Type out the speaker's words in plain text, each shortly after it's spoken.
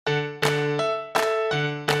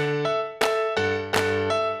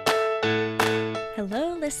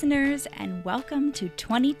listeners, and welcome to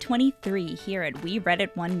 2023 here at We Read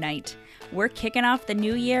It One Night. We're kicking off the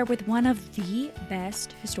new year with one of the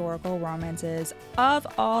best historical romances of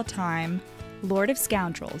all time, Lord of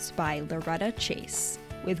Scoundrels by Loretta Chase.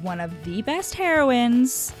 With one of the best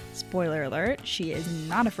heroines, spoiler alert, she is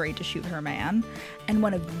not afraid to shoot her man, and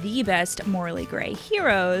one of the best morally gray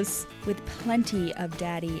heroes with plenty of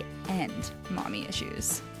daddy and mommy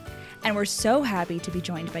issues. And we're so happy to be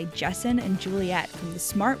joined by Jessin and Juliet from the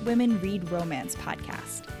Smart Women Read Romance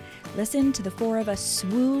podcast. Listen to the four of us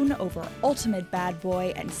swoon over ultimate bad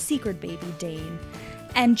boy and secret baby Dane,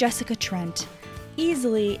 and Jessica Trent,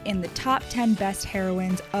 easily in the top 10 best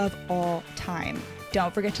heroines of all time.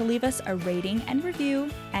 Don't forget to leave us a rating and review,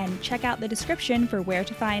 and check out the description for where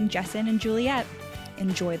to find Jessin and Juliet.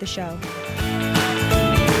 Enjoy the show.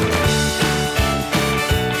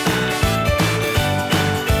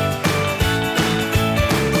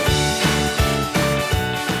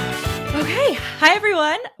 Hi,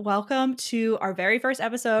 everyone. Welcome to our very first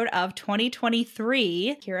episode of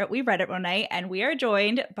 2023 here at We Read It One Night, and we are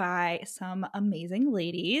joined by some amazing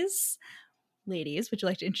ladies. Ladies, would you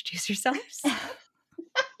like to introduce yourselves?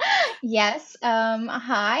 Yes.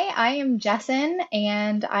 Hi, I am Jessin,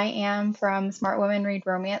 and I am from Smart Women Read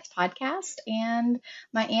Romance podcast, and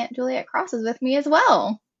my Aunt Juliet Cross is with me as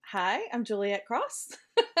well. Hi, I'm Juliet Cross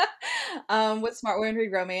with Smart Women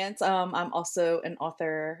Read Romance. I'm also an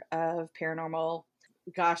author of paranormal.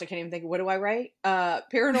 Gosh, I can't even think. What do I write?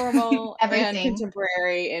 Paranormal and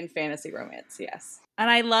contemporary and fantasy romance. Yes. And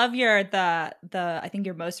I love your the I think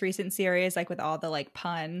your most recent series, like with all the like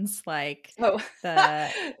puns, like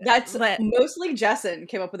that's mostly Jessin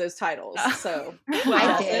came up with those titles. So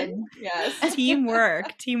I did. Yes.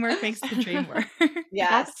 Teamwork makes the dream work.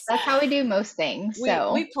 Yes, that's how we do most things.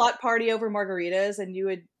 We plot party over margaritas, and you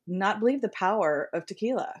would not believe the power of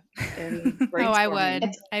tequila. I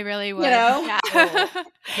would. I really would. You know? Yeah.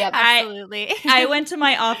 Yep. Absolutely. I went to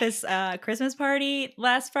my office Christmas party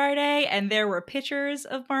last Friday, and there were pictures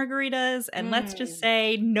of margaritas, and let's just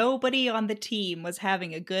say nobody on the team was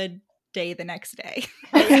having a good day the next day.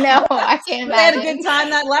 No, I can't imagine. They had a good time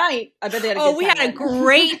that night. I bet they had a good time. We had a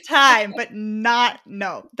great time, but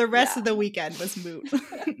the rest of the weekend was moot.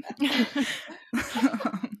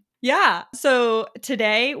 Yeah. So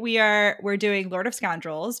today we're doing Lord of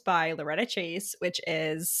Scoundrels by Loretta Chase, which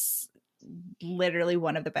is literally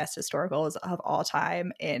one of the best historicals of all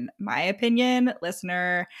time, in my opinion.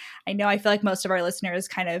 Listener, I feel like most of our listeners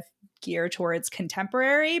kind of gear towards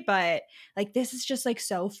contemporary, but like this is just like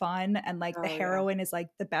so fun, and like the heroine is like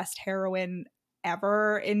the best heroine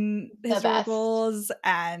ever in historicals,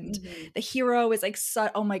 and the hero is like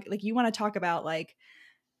like you want to talk about like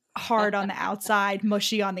hard on the outside,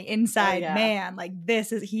 mushy on the inside, man, like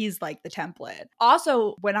he's like the template.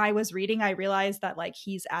 Also, when I was reading, I realized that like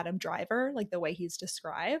he's Adam Driver, like the way he's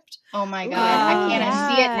described. Oh my god, I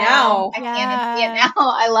can't see it now. I can't see it now.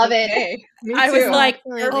 I love it. I was like,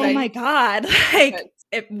 oh my god, like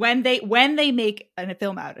when they make a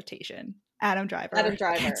film adaptation, Adam Driver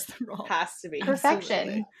gets the role. Has to be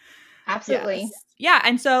perfection. Absolutely. Yes. Yeah.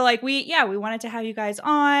 And so like we wanted to have you guys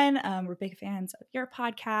on. We're big fans of your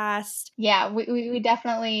podcast. Yeah, we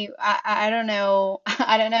definitely I don't know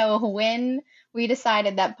when we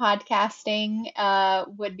decided that podcasting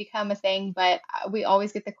would become a thing, but we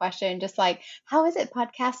always get the question just like, how is it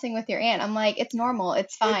podcasting with your aunt? I'm like, it's normal,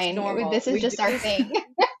 it's fine. It's normal. This is just our thing.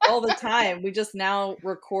 All the time. We just now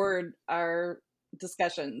record our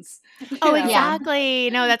discussions. Oh, exactly.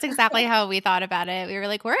 No, that's exactly how we thought about it. We were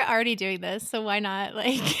like, we're already doing this, so why not?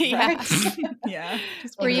 Like, yeah. Yeah.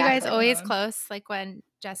 Were you guys always close? Like when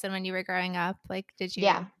Jessin, when you were growing up, like did you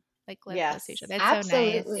like live close to each other? It's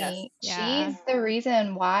absolutely. So nice. Yes. She's the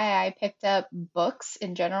reason why I picked up books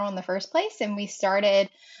in general in the first place, and we started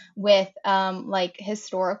with like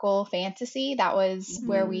historical fantasy. That was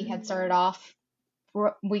where we had started off.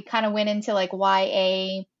 We kind of went into like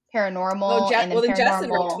YA paranormal. Then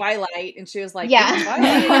Jessin wrote Twilight, and she was like,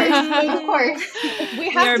 Twilight. Of course.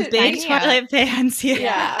 We're big Twilight fans here.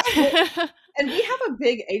 Yeah. And we have a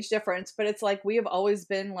big age difference, but it's like we have always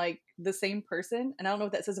been like the same person, and I don't know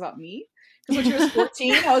what that says about me, because when she was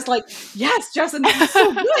 14 I was like, yes, Jessin, this is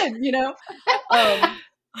so good, you know. But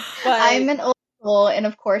I'm an old soul, and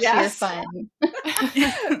of course you're fun.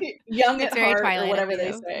 Young it's at very heart, Twilight, or whatever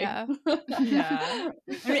they say. Yeah. I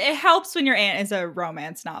mean, it helps when your aunt is a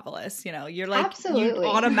romance novelist. You know, you're like, absolutely.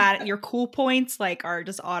 Your cool points like are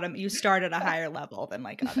just you start at a higher level than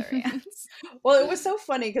like other aunts. Well, it was so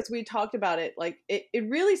funny because we talked about it. Like it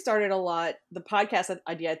really started a lot. The podcast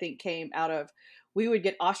idea, I think, came out of we would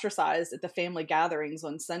get ostracized at the family gatherings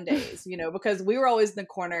on Sundays, because we were always in the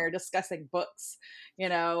corner discussing books,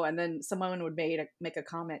 and then someone would make a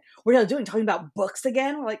comment. What are you doing? Talking about books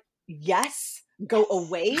again? We're like, yes, go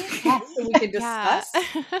away so we can discuss,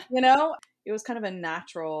 It was kind of a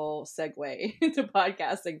natural segue into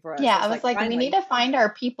podcasting for us. Yeah, I was like, we need to find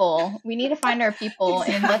our people. We need to find our people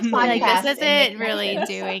and let's podcast. Like, this isn't really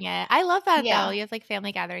doing it. I love that though. You have like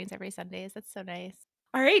family gatherings every Sundays. That's so nice.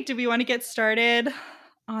 All right, do we want to get started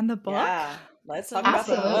on the book? Yeah, let's talk about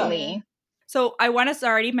the book. Absolutely. So I want to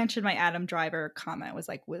already mention my Adam Driver comment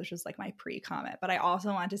which was like my pre-comment, but I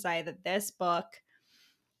also want to say that this book,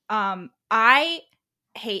 I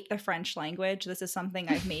hate the French language. This is something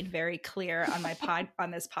I've made very clear on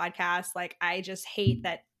on this podcast. Like, I just hate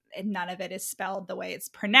that none of it is spelled the way it's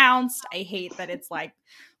pronounced. I hate that it's like,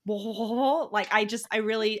 like I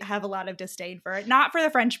really have a lot of disdain for it. Not for the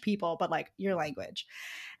French people, but like your language.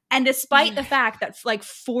 And despite the fact that like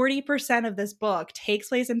 40% of this book takes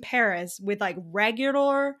place in Paris with like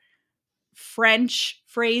regular French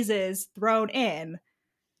phrases thrown in,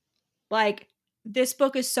 like, this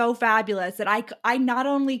book is so fabulous that I not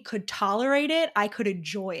only could tolerate it, I could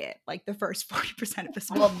enjoy it. Like the first 40% of this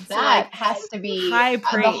book. Well, that has to be high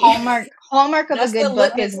praise. The hallmark of That's a good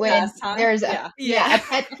book is when there's a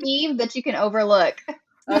pet peeve that you can overlook.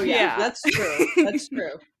 Oh yeah, that's true. That's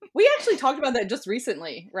true. We actually talked about that just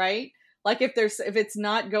recently, right? Like if it's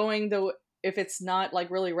not like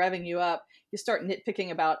really revving you up, you start nitpicking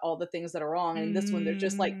about all the things that are wrong. And this one, there's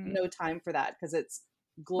just like no time for that because it's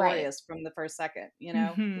glorious from the first second,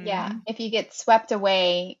 Yeah, if you get swept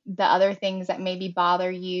away, the other things that maybe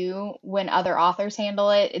bother you when other authors handle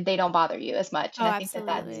it, they don't bother you as much. And I think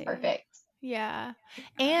that's perfect. Yeah.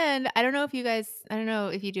 And I don't know if you do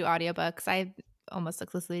audiobooks. I almost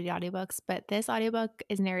exclusively do audiobooks, but this audiobook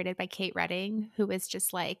is narrated by Kate Redding, who is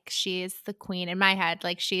just like, she is the queen in my head.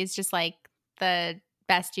 Like, she's just like the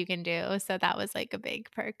best you can do. So that was like a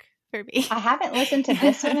big perk for me. I haven't listened to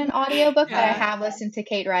this one in audiobook, but I have listened to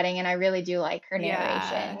Kate Redding and I really do like her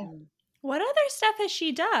narration. What other stuff has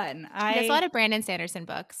she done? She does a lot of Brandon Sanderson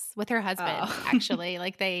books with her husband, actually.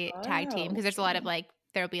 Like they tag team because there's a lot of like,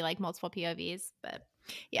 there'll be like multiple POVs, but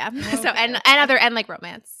yeah. So and like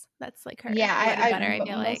romance. That's like her. Yeah, I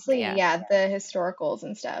feel mostly, like. The historicals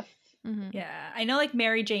and stuff. Mm-hmm. Yeah. I know like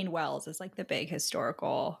Mary Jane Wells is like the big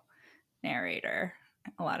historical narrator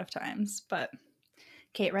a lot of times, but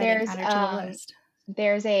Kate Redding, add her to the list.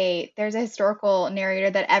 There's a historical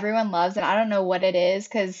narrator that everyone loves, and I don't know what it is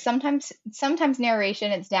because sometimes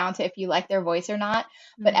narration, it's down to if you like their voice or not.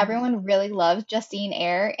 But everyone really loves Justine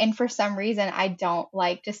Eyre, and for some reason, I don't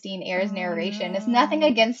like Justine Eyre's narration. It's nothing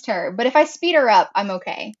against her, but if I speed her up, I'm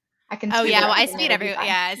okay. I can. Oh yeah, well I speed everyone.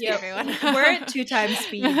 Yeah, I speed everyone. We're at 2 times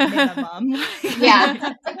speed minimum.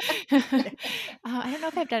 Yeah. I don't know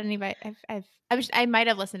if I've done any. I might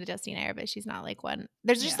have listened to Justine Eyre, but she's not like one.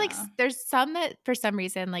 There's just like there's some that for some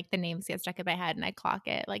reason like the names get stuck in my head and I clock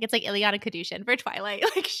it. Like it's like Ileana Kadushin for Twilight.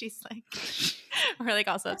 Like she's like we're like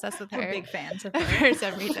also obsessed with her. We're big fans of her for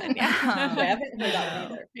some reason. Yeah. I haven't heard that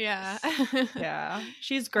one either. Yeah. Yeah.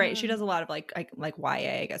 She's great. She does a lot of like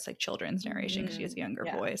YA, I guess, like children's narration because she has a younger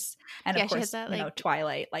voice. And of course, that, like,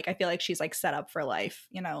 Twilight. Like I feel like she's like set up for life.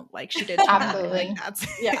 Like she did. Absolutely.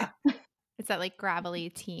 It's that like gravelly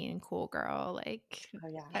teen cool girl, like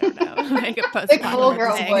I don't know, like a post cool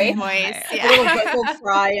girl voice. Yeah. A little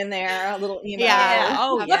fry in there, a little emo. Yeah.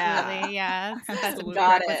 Oh absolutely. Yeah. That's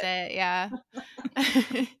got it. Yeah.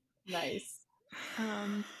 Nice.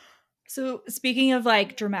 So speaking of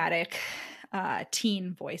like dramatic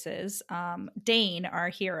teen voices, Dane, our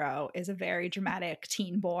hero, is a very dramatic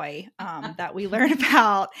teen boy that we learn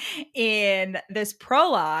about in this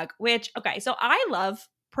prologue, which, okay, so I love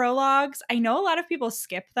prologues. I know a lot of people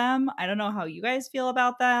skip them. I don't know how you guys feel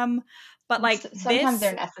about them, but like sometimes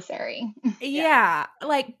they're necessary.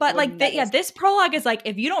 This prologue is like,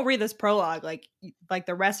 if you don't read this prologue, like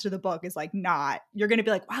the rest of the book is like not, you're gonna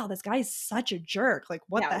be like, wow, this guy's such a jerk. Like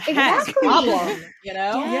what the heck? Exactly. Problem,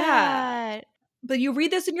 Yeah. But you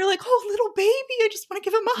read this and you're like, oh, little baby, I just want to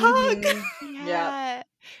give him a hug. Yeah.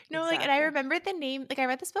 No, exactly. Like, and I remember the name, like I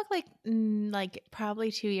read this book like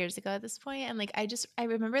probably 2 years ago at this point, and like I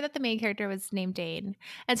remember that the main character was named Dane,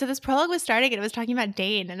 and so this prologue was starting and it was talking about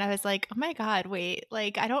Dane, and I was like, oh my god, wait,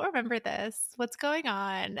 like I don't remember this. What's going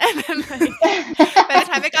on? And then like by the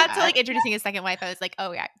time it got to like introducing his second wife, I was like,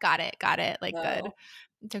 oh yeah, got it, like good.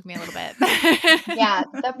 It took me a little bit. Yeah,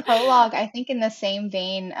 the prologue, I think in the same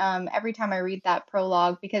vein, every time I read that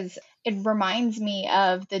prologue, because it reminds me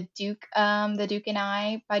of The Duke and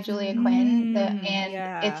I by Julia Quinn.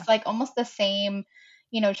 It's like almost the same,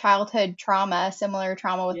 childhood trauma, similar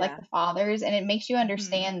trauma with like Yeah. the fathers, and it makes you Mhm.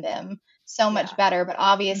 understand them so much Yeah. better. But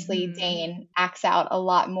obviously Mhm. Dane acts out a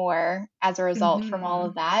lot more as a result from all Mhm.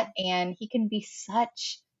 of that, and he can be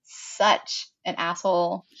such an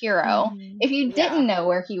asshole hero Mhm. if you Yeah. didn't know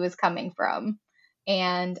where he was coming from.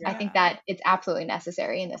 And I think Yeah. that it's absolutely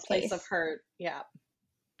necessary in this Place of case. hurt. Yeah.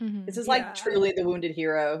 Mhm. This is Yeah. like truly the wounded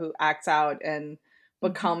hero who acts out and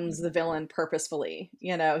becomes Mhm. the villain purposefully.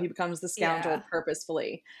 You know, he becomes the scoundrel Yeah.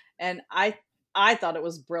 purposefully. And I thought it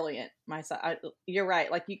was brilliant myself. You're right.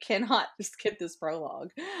 Like, you cannot just skip this prologue.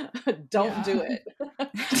 Don't Yeah. do it. Don't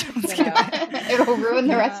You skip know? it. It'll ruin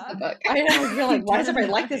the rest of Yeah. the book. I know. You're like, why does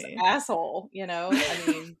everybody like this Definitely. asshole? You know? I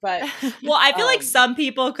mean, but Well, I feel like um, some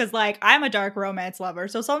people, because like I'm a dark romance lover,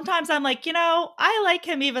 so sometimes I'm like, I like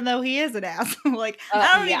him even though he is an asshole. Like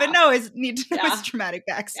I don't even yeah. need to know Yeah. his traumatic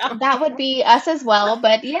Yeah. backstory. That would be us as well,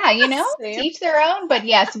 but yeah, Same. to each their own. But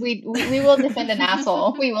yes, we will defend an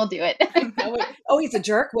asshole. We will do it. Oh, he's a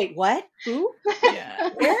jerk. Wait, what? Who? Yeah.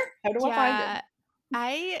 Where? How do I find him? Yeah,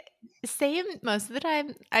 I same most of the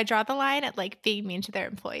time. I draw the line at like being mean to their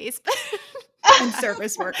employees And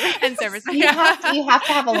service workers. and service. You have to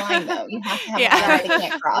have a line though. You have to have a line that they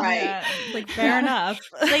can't cross. Right. Yeah. Like fair enough.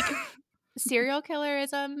 Like serial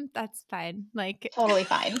killerism, that's fine. Like Totally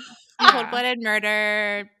fine. cold-blooded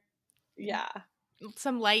murder, Yeah.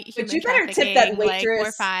 some light human But you better trafficking. tip that Like we're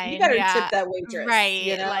waitress. fine. You better yeah. tip that waitress. Right.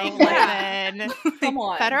 You know? Like Yeah. listen. Come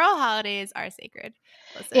on. Federal holidays are sacred.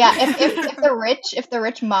 Listen. Yeah, if the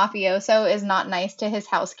rich mafioso is not nice to his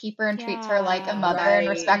housekeeper and treats her like a Yeah. mother and Right.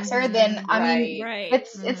 respects her, then I mean, Right.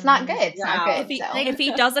 it's not good. It's not Yeah. good. So If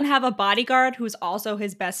he doesn't have a bodyguard who's also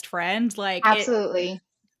his best friend, like absolutely, it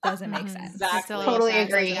doesn't make Mhm. sense. Exactly. It's a little Totally sus,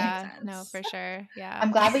 agree. Yeah. Doesn't make No, sense. for sure. Yeah.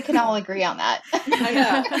 I'm glad we can all agree on that. I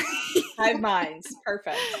know. Hive minds.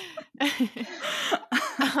 Perfect.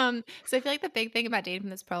 So I feel like the big thing about Dane from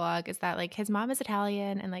this prologue is that like his mom is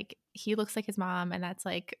Italian and like he looks like his mom, and that's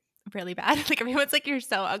like really bad. Like everyone's like, you're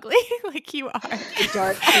so ugly. Like you are. The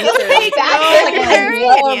dark hair. Exactly. I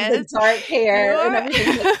love the Hilarious. dark hair and You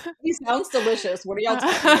everything. Like, he sounds delicious. What are y'all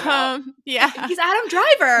talking about? Yeah. He's Adam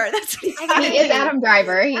Driver. That's what He is Adam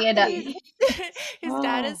Driver. He had His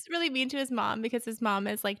dad Oh. is really mean to his mom because his mom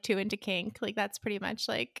is like too into kink. Like that's pretty much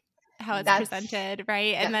like how it's That's- presented,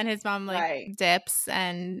 right? And then his mom like Right. dips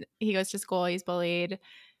and he goes to school, he's bullied,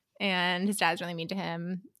 and his dad's really mean to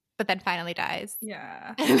him, but then finally dies.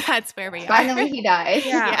 Yeah. And that's where we are. finally he dies.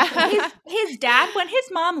 Yeah. His dad, when his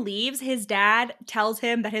mom leaves, his dad tells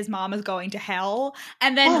him that his mom is going to hell.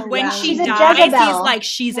 And then Oh, when wow. she She's a dies, he's Jezebel. like,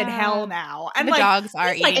 she's in Yeah. hell now. And And the like, dogs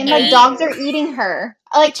are he's, like, eating And it. the dogs are eating her.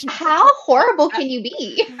 Like, how horrible can you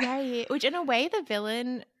be? Right. Which in a way the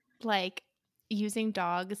villain like using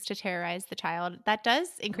dogs to terrorize the child, that does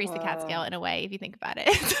increase the cat scale in a way if you think about it.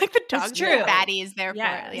 It's like the dogs are true. the baddies there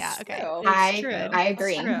Yes. for it. Yeah, okay. True. it's I- true. I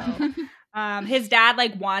agree. It's true. His dad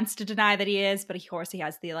like wants to deny that he is, but of course he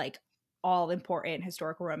has the like all important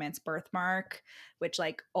historical romance birthmark, which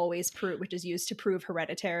like always which is used to prove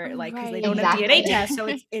hereditary, like because they Right. don't Exactly. have DNA tests, so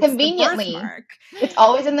it's Conveniently. the birthmark. It's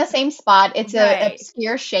always in the same spot. It's Right. a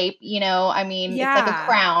obscure shape, I mean, it's like Yeah. a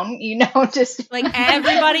crown, just Like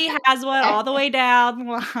everybody has one all the way down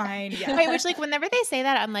the line. Yeah. Right, which like whenever they say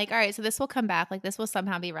that, I'm like, all right, so this will come back. Like this will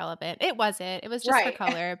somehow be relevant. It wasn't. It was just for Right.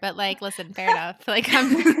 color. But like, listen, fair enough. Like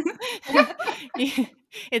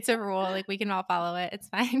it's a rule. Like we can all follow it. It's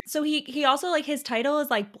fine. So he also like his title is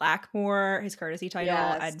like Blackmore, his courtesy title,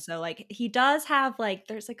 Yes. and so like he does have like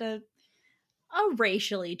there's like a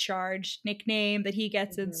racially charged nickname that he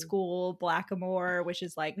gets in Mhm. school, Blackamore, which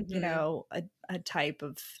is like Mhm. a type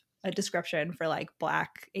of a description for like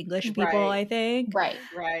Black English people, Right. I think. right.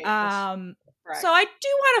 Right. Right. So I do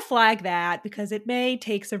want to flag that because it may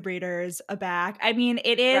take some readers aback. I mean,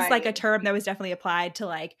 it is like a Right. term that was definitely applied to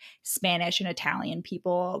like Spanish and Italian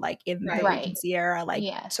people, like in the Right. Regency era, like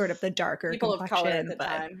Yes. sort of the darker People of color at complexion. the But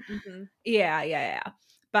time. Mhm. yeah.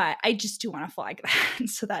 But I just do want to flag that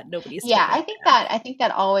so that nobody's Yeah, taken I think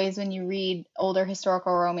that always when you read older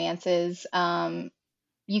historical romances,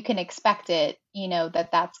 you can expect it,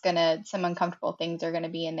 that's some uncomfortable things are gonna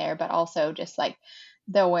be in there, but also just like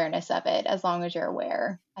the awareness of it, as long as you're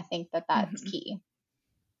aware. I think that that's Mhm. key.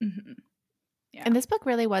 Mhm. Yeah. And this book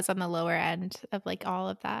really was on the lower end of like all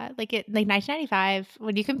of that. Like 1995,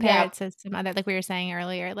 when you compare Yeah. it to some other, like we were saying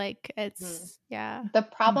earlier, like it's yeah. The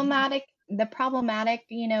problematic,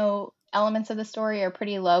 elements of the story are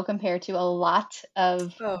pretty low compared to a lot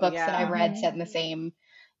of Oh, books that I've read Mhm. set in the same,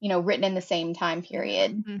 written in the same time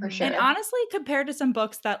period for sure. And honestly, compared to some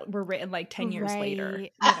books that were written like 10 years later,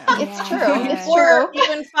 it's true. It's or true.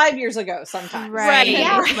 even 5 years ago sometimes. Right.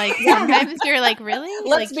 Yeah. Like sometimes you're like, really?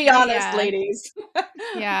 Let's be honest, ladies.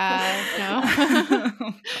 Yeah.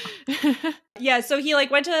 No. Yeah. So he like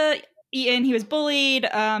went to Eton. He was bullied.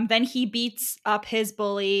 Then he beats up his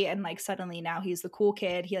bully, and like suddenly now he's the cool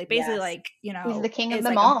kid. He like basically like he's the king of is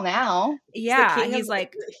them like all now. Yeah, he's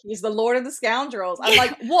the Lord of the Scoundrels. I'm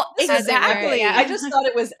like, well, exactly. Yeah. I just thought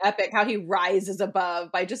it was epic how he rises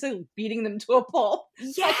above by just beating them to a pulp.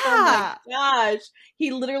 Yeah. Like, oh my gosh,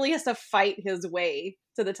 he literally has to fight his way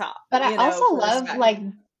to the top. But I also love like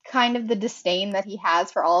kind of the disdain that he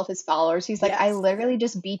has for all of his followers. He's like, I literally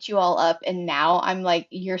just beat you all up and now I'm like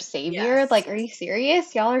your savior. Like, are you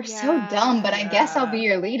serious? Y'all are so dumb, but I guess I'll be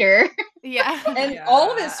your leader. And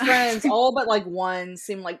all of his friends, all but like one,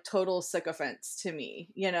 seem like total sycophants to me.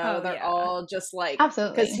 They're all just like,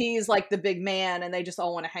 absolutely, because he's like the big man and they just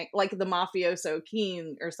all want to hang, like the mafioso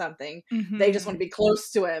king or something. They just want to be close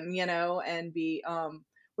to him, and be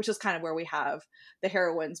which is kind of where we have the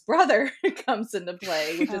heroine's brother comes into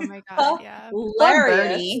play, which is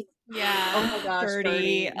hilarious. Yeah. Oh my gosh,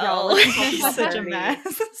 Birdie. Oh, he's such a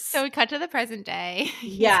mess. So we cut to the present day.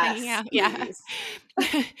 Yes.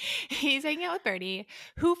 He's hanging out with Birdie,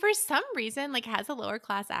 who for some reason like has a lower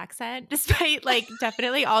class accent, despite like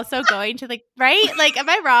definitely also going to like, right? Like, am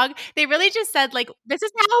I wrong? They really just said like, this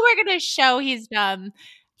is how we're gonna show he's dumb.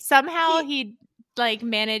 Somehow he like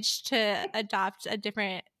managed to adopt a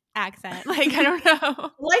different accent. Like, I don't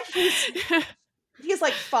know. Like he's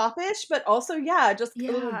like foppish, but also just a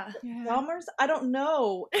little dumbers. I don't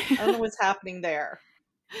know what's happening there.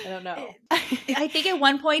 I don't know. I think at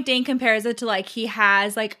one point Dane compares it to like he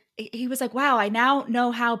has like he was like, wow, I now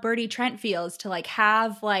know how Bertie Trent feels to like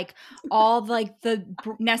have like all like the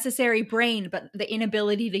necessary brain, but the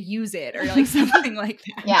inability to use it or like something like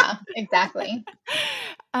that. Yeah, exactly.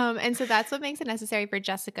 And so that's what makes it necessary for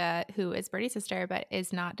Jessica, who is Bertie's sister, but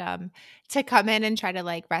is not dumb, to come in and try to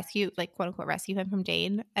like rescue, like quote unquote, rescue him from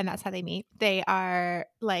Dane. And that's how they meet. They are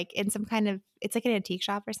like in some kind of, it's like an antique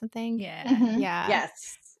shop or something. Yeah. Mm-hmm. Yeah.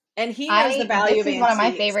 Yes. And he knows the value of antiques. This is one of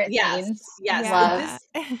my favorite scenes. Yes.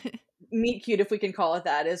 This meet cute, if we can call it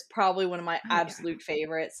that, is probably one of my absolute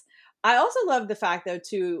favorites. I also love the fact, though,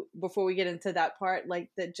 too, before we get into that part, like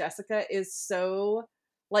that Jessica is so,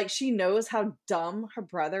 like, she knows how dumb her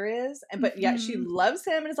brother is, but yet she loves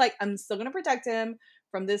him and is like, I'm still going to protect him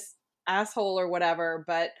from this asshole or whatever,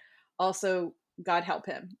 but also God help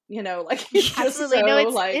him, like he's just so,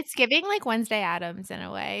 it's giving like Wednesday Addams in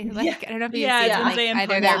a way. Like I don't know if you've seen like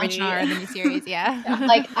either the original or the new series.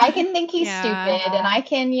 Like I can think he's stupid and I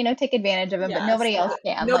can, take advantage of him, but nobody else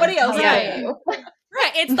can. Nobody else can.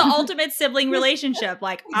 Right, it's the ultimate sibling relationship.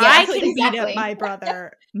 Like I can beat up my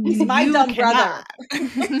brother. He's my dumb brother.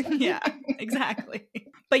 Yeah, exactly.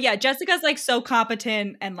 But yeah, Jessica's like so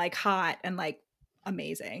competent and like hot and like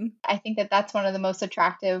amazing. I think that that's one of the most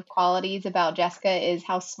attractive qualities about Jessica is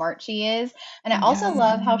how smart she is. And I also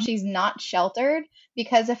love how she's not sheltered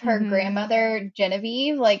because of her grandmother,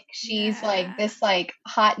 Genevieve. Like she's like this like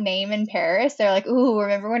hot name in Paris. They're like, ooh,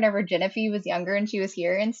 remember whenever Genevieve was younger and she was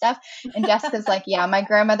here and stuff? And Jessica's like, yeah, my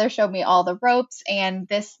grandmother showed me all the ropes and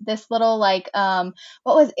this little like what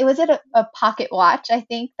was it? Was it a pocket watch? I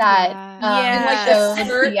think that and like the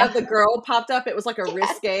skirt of the girl popped up. It was like a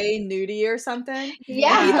risque nudie or something.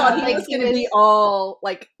 Yeah, and he thought he was going to be all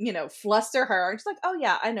like, fluster her. And she's like, "Oh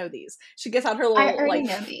yeah, I know these." She gets out her little like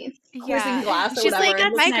quizzing glass or she's whatever.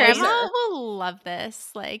 Like, my grandma will love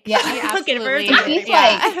this. Like, yeah, absolutely. He's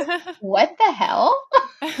like, "What the hell?"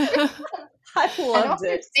 I loved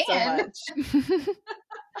it so much.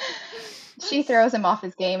 She throws him off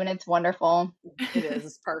his game and it's wonderful. It is.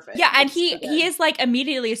 It's perfect. Yeah, and he is like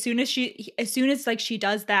immediately as soon as like she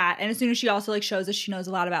does that and as soon as she also like shows that she knows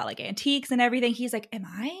a lot about like antiques and everything, he's like, am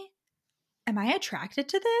I attracted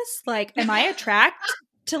to this? Like, am I attracted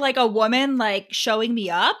to like a woman like showing me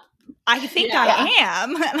up? I think I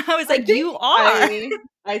am. And I was like, you are.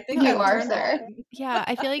 I think you are, sir. Yeah,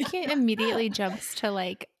 I feel like he immediately jumps to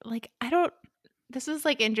like I don't. This is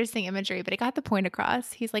like interesting imagery, but it got the point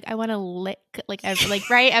across. He's like, I want to lick like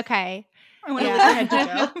right, okay. I want to lick your head to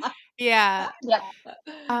Joe. Yeah.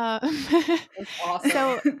 It's awesome.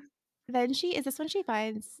 So then she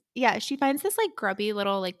finds this like grubby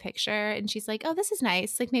little like picture and she's like, oh, this is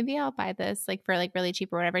nice. Like maybe I'll buy this like for like really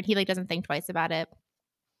cheap or whatever. And he like doesn't think twice about it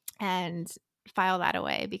and file that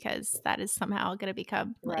away because that is somehow going to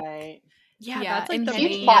become like, Yeah, that's like the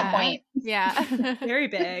huge main plot point. Yeah. Very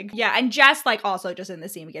big. Yeah, and Jess, like, also just in the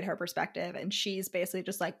scene, we get her perspective, and she's basically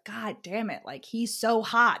just like, God damn it, like, he's so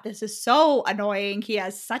hot. This is so annoying. He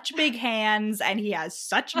has such big hands, and he has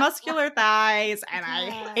such muscular thighs, and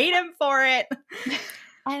I hate him for it.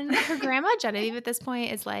 And her grandma Genevieve at this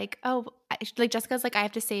point is like, oh, like Jessica's like, I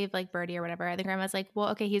have to save like Birdie or whatever. And the grandma's like, well,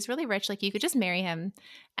 okay, he's really rich. Like you could just marry him,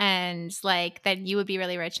 and like then you would be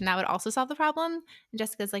really rich, and that would also solve the problem. And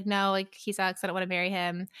Jessica's like, no, like he sucks. I don't want to marry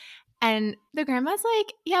him. And the grandma's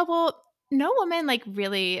like, yeah, well, no woman like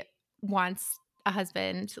really wants a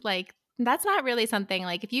husband. Like that's not really something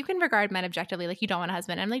like if you can regard men objectively, like you don't want a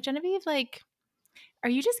husband. I'm like, Genevieve, like, are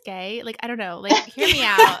you just gay? Like, I don't know. Like, hear me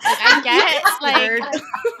out. Like, I get, like,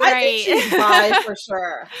 right. I think she's bi for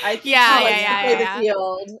sure. I think yeah. the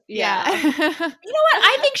field. Yeah. You know what?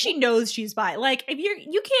 I think she knows she's bi. Like, if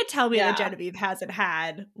you can't tell me that Genevieve hasn't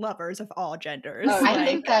had lovers of all genders. Oh, I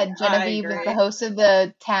think that Genevieve is the host of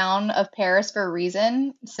the town of Paris for a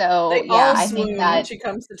reason. So they all I think that when she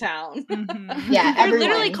comes to town. Mm-hmm. Yeah, they're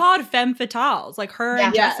literally called femme fatales. Like her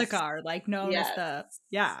and Jessica are like known as the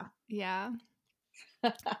Yeah.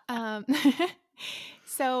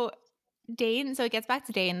 So Dane, so it gets back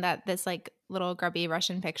to Dane that this like little grubby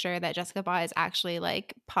Russian picture that Jessica bought is actually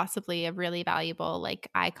like possibly a really valuable like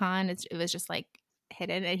icon. It was just like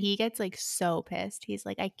hidden, and he gets like so pissed. He's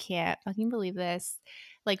like, I can't fucking believe this.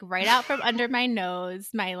 Like right out from under my nose,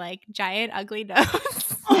 my like giant ugly nose.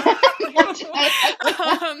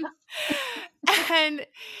 And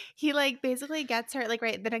he like basically gets her like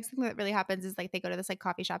right. The next thing that really happens is like they go to this like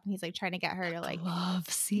coffee shop, and he's like trying to get her to like love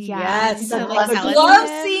scene. Yes, the glove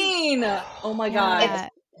scene. Oh my god, it's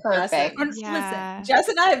perfect. Listen, Jess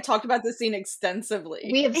and I have talked about this scene extensively.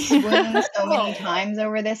 We have swooned so many times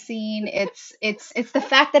over this scene. It's the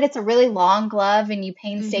fact that it's a really long glove, and you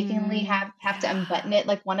painstakingly have to unbutton it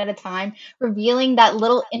like one at a time, revealing that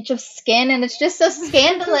little inch of skin, and it's just so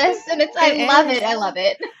scandalous. And I love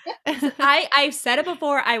it. I've said it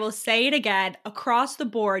before, I will say it again. Across the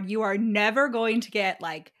board, you are never going to get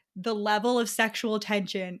like the level of sexual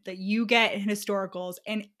tension that you get in historicals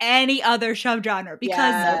in any other subgenre,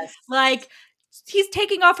 because like he's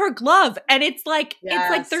taking off her glove, and it's like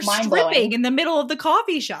they're stripping in the middle of the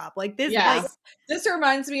coffee shop. Like this, this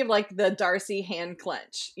reminds me of like the Darcy hand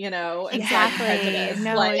clench, you know? Exactly.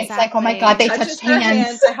 No, like, it's like, oh my god, they touched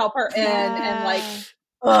hands to help her in, and like,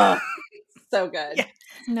 so good. Yeah.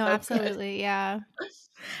 No, so absolutely, good. Yeah.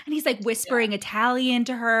 And he's like whispering Italian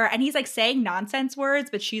to her, and he's like saying nonsense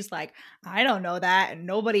words, but she's like, I don't know that, and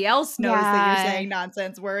nobody else knows that you're saying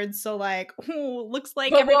nonsense words. So like, looks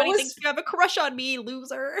like everybody thinks you have a crush on me,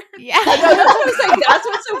 loser. Yeah. That's what I'm saying. That's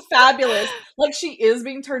what's so fabulous. Like she is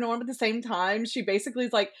being turned on, but at the same time, she basically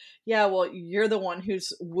is like, yeah, well, you're the one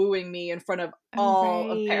who's wooing me in front of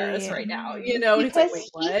all of Paris right now, you know? And because it's like, wait,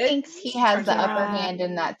 what? He thinks he has the upper hand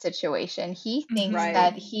in that situation. He thinks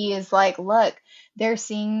that he is like, look, they're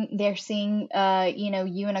seeing you know,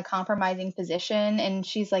 you in a compromising position, and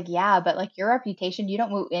she's like, yeah, but like your reputation, you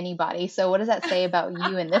don't woo anybody, so what does that say about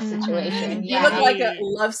you in this situation? You look like a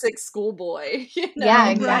lovesick schoolboy, you know? Yeah,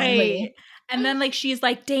 exactly. Right. And then like she's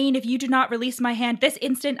like, Dane, if you do not release my hand this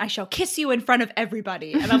instant, I shall kiss you in front of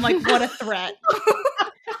everybody. And I'm like, what a threat.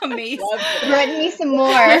 Amazing. Threaten me some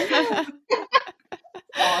more.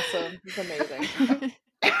 Awesome. It's amazing.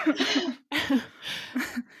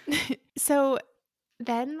 So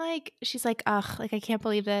then like she's like, ugh, like I can't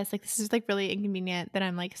believe this. Like this is like really inconvenient that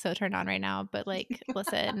I'm like so turned on right now. But like,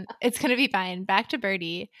 listen, it's gonna be fine. Back to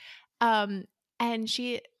Birdie. And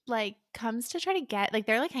she like comes to try to get like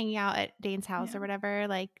they're like hanging out at Dane's house or whatever,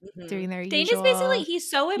 like doing their Dane usual. is basically,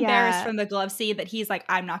 he's so embarrassed from the glove scene that he's like,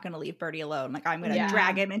 I'm not going to leave Birdie alone. Like I'm going to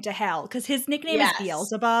drag him into hell, because his nickname is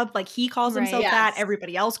Beelzebub. Like he calls himself that.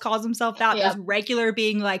 Everybody else calls himself that. There's regular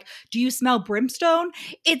being like, do you smell brimstone?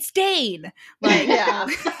 It's Dane. Like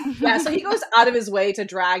so he goes out of his way to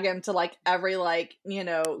drag him to like every like, you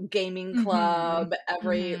know, gaming club,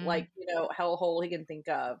 every like, you know, hellhole he can think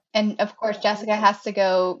of. And of course Jessica has to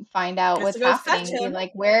go find out what's happening. Be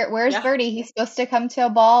like, where's Birdie? He's supposed to come to a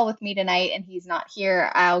ball with me tonight, and he's not here.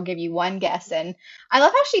 I'll give you one guess. And I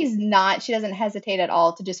love how she doesn't hesitate at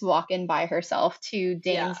all to just walk in by herself to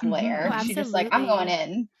Dane's lair. She's just like, I'm going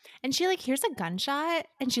in. And she like hears a gunshot,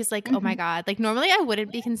 and she's like, oh my god. Like normally I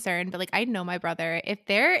wouldn't be concerned, but like I know my brother. If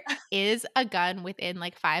there is a gun within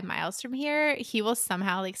like 5 miles from here, he will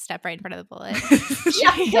somehow like step right in front of the bullet.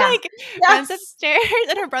 She like runs upstairs,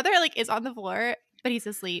 and her brother like is on the floor, but he's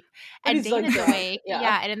asleep. And Dane is awake.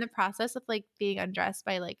 And in the process of like being undressed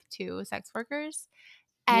by like 2 sex workers.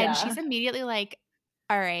 And she's immediately like,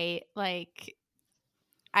 all right, like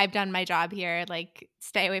I've done my job here. Like,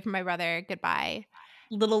 stay away from my brother. Goodbye.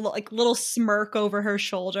 Little smirk over her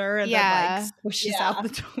shoulder and then like swishes out the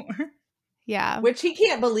door. Yeah. Which he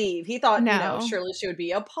can't believe. He thought, surely she would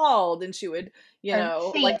be appalled and she would,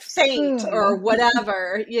 like faint or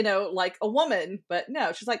whatever, like a woman. But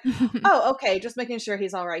no, she's like, oh, okay, just making sure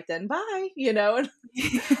he's all right then. Bye, And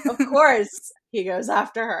of course he goes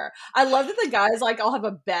after her. I love that the guys like all have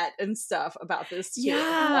a bet and stuff about this too. Yeah,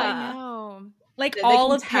 I know. Like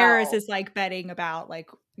all of Paris is like betting about like,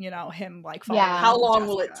 him like following how long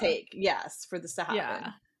will it take? Yes, for this to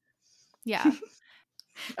happen. Yeah.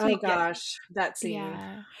 Oh gosh, that scene.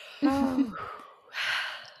 Yeah. Oh.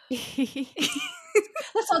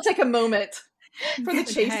 Let's all take a moment for the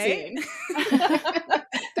chase scene.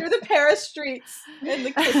 Through the Paris streets and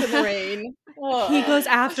the kiss in the rain. Oh. He goes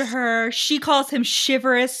after her. She calls him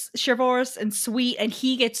chivalrous and sweet, and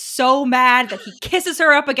he gets so mad that he kisses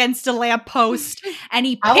her up against a lamppost, and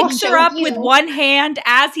he picks her up with one hand,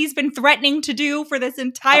 as he's been threatening to do for this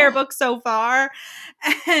entire book so far,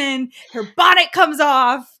 and her bonnet comes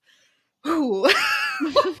off. Ooh.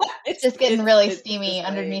 It's just getting really steamy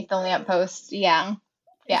underneath the lamppost. Yeah.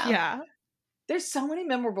 There's so many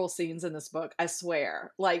memorable scenes in this book, I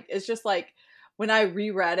swear. Like, it's just like, when I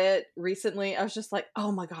reread it recently, I was just like, oh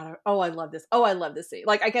my God, oh, I love this. Oh, I love this scene.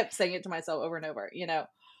 Like, I kept saying it to myself over and over,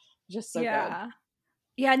 just so good.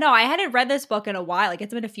 Yeah, no, I hadn't read this book in a while. Like,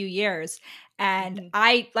 it's been a few years. And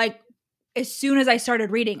I, like, as soon as I started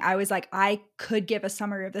reading, I was like, I could give a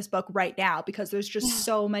summary of this book right now because there's just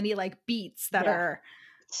so many, like, beats that are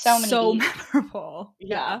so memorable.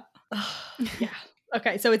 Yeah.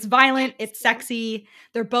 Okay, so it's violent, it's sexy.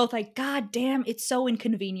 They're both like, God damn, it's so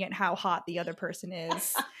inconvenient how hot the other person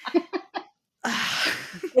is.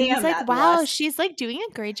 He's like, wow, she's like doing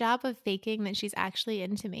a great job of faking that she's actually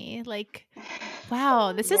into me. Like,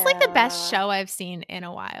 wow, this is like the best show I've seen in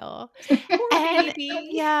a while. And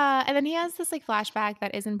then he has this like flashback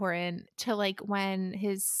that is important to like when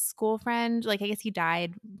his school friend, like I guess he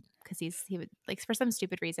died because he would like for some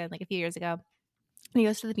stupid reason, like a few years ago. And he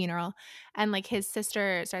goes to the funeral and like his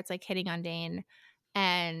sister starts like hitting on Dane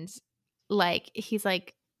and like he's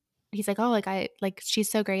like, oh, like I like she's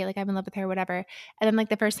so great, like I'm in love with her, whatever. And then like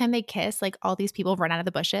the first time they kiss, like all these people run out of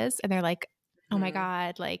the bushes and they're like, oh my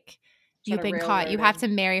God, like you've been caught. You have to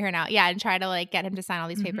marry her now. Yeah, and try to like get him to sign all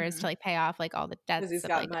these papers to like pay off like all the debts of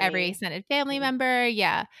like money. Every extended family member.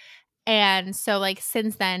 Yeah. And so like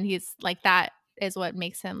since then he's like that is what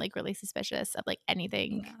makes him like really suspicious of like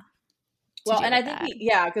anything. Yeah. Well, and I think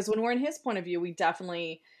because when we're in his point of view, he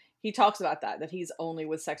talks about that he's only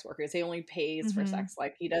with sex workers. He only pays for sex.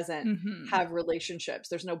 Like he doesn't have relationships.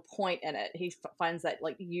 There's no point in it. He finds that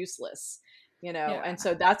like useless, and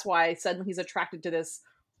so that's why suddenly he's attracted to this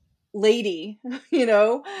lady,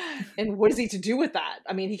 and what is he to do with that?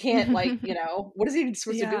 I mean, he can't like, what is he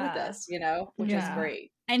supposed to do with this, which is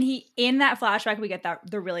great. And in that flashback, we get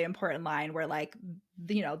the really important line where like,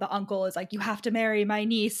 the uncle is like, you have to marry my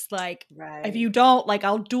niece. Like, if you don't, like,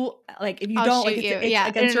 I'll do, like, if you don't, like, it's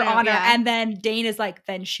against your honor. Yeah. And then Dane is like,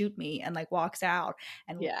 then shoot me, and like walks out.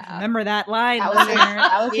 And remember that line. That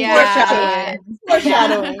was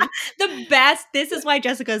foreshadowing. The best. This is why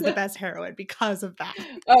Jessica is the best heroine, because of that.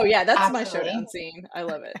 Oh yeah, that's my showdown scene. I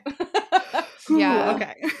love it.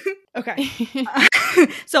 Yeah. Okay.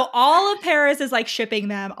 So all of Paris is like shipping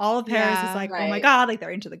them. All of Paris is like, oh my God, like they're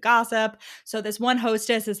into the gossip. So this one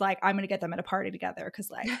hostess is like, I'm gonna get them at a party together because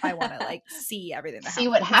like I want to like see everything that see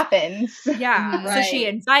what happens. Yeah. So she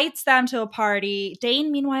invites them to a party.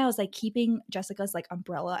 Dane, meanwhile, is like keeping Jessica's like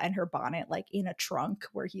umbrella and her bonnet like in a trunk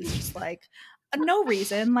where he's just like, no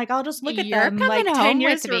reason. Like I'll just look at them like 10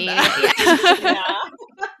 years from now.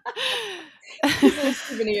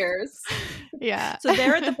 Souvenirs. Yeah. So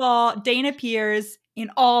they're at the ball. Dane appears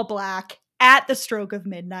in all black at the stroke of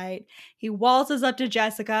midnight. He waltzes up to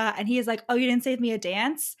Jessica and he is like, oh, you didn't save me a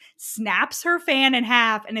dance? Snaps her fan in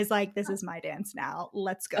half and is like, this is my dance now.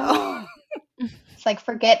 Let's go. It's like,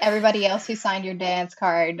 forget everybody else who signed your dance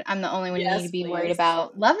card. I'm the only one you need to be worried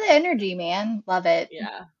about. Love the energy, man. Love it.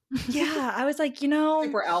 Yeah. Yeah. I was like,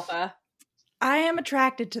 super alpha. I am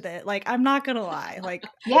attracted to this. Like, I'm not gonna lie. Like,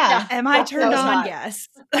 am I turned on? Hot. Yes.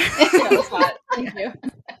 That was hot. Thank you.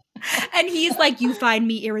 And he's like, you find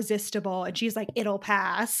me irresistible. And she's like, it'll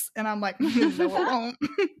pass. And I'm like, no, it won't.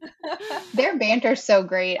 Their banter's so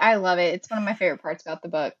great. I love it. It's one of my favorite parts about the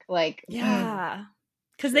book. Like, yeah.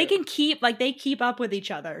 Because they can keep up with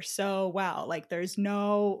each other so well. Like, there's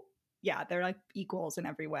no, they're like equals in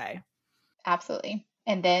every way. Absolutely.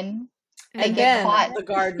 And then the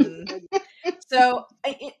garden. So,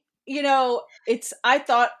 I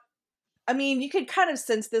thought I mean, you could kind of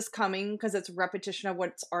sense this coming because it's repetition of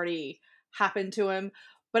what's already happened to him.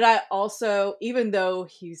 But I also, even though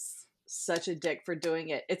he's such a dick for doing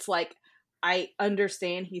it, it's like, I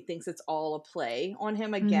understand he thinks it's all a play on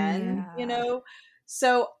him again, you know?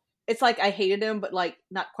 So it's like, I hated him, but like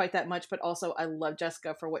not quite that much. But also I love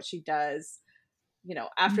Jessica for what she does, you know,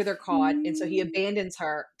 after they're caught. And so he abandons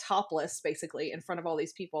her topless, basically, in front of all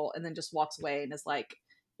these people, and then just walks away and is like,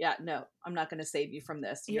 yeah, no, I'm not going to save you from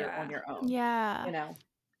this. You're on your own. Yeah. You know?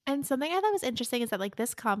 And something I thought was interesting is that like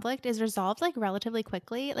this conflict is resolved like relatively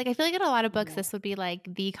quickly. Like I feel like in a lot of books this would be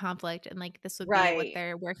like the conflict and like this would be what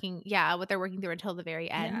they're working through until the very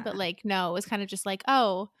end. But like no, it was kind of just like,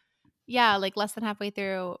 oh yeah, like less than halfway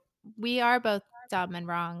through, we are both dumb and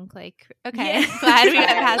wrong. Like, okay, glad we got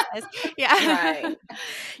past this. Yeah.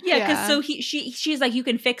 Yeah, because so she's like, you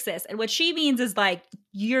can fix this. And what she means is like,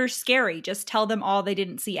 you're scary. Just tell them all they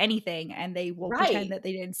didn't see anything and they will pretend that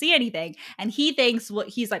they didn't see anything. And he thinks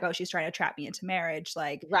he's like, oh, she's trying to trap me into marriage.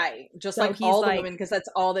 Like, just so like all the women, because that's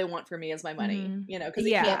all they want from me is my money, you know, because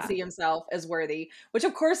he can't see himself as worthy, which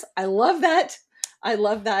of course I love that. I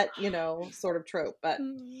love that, you know, sort of trope, but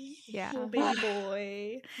oh, baby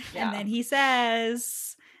boy. And then he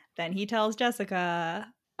tells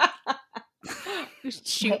Jessica,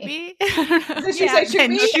 shoot me. Did she say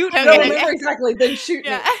shoot me? Shoot me. No, remember exactly. Then shoot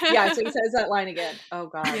me. Yeah, so he says that line again. Oh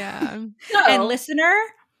God. Yeah. So, and listener,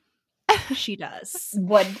 she does.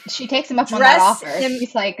 What she takes him up on that offer.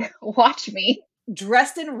 She's like, watch me.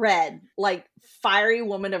 Dressed in red, like fiery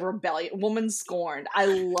woman of rebellion, woman scorned. I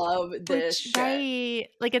love this shit. Right.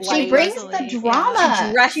 Like it's she brings the drama.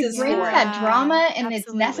 She brings that drama and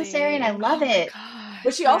it's necessary and I love it.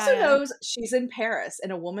 But she also knows she's in Paris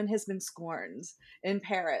and a woman has been scorned in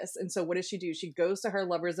Paris. And so what does she do? She goes to her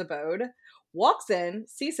lover's abode, walks in,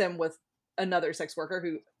 sees him with another sex worker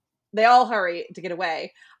who they all hurry to get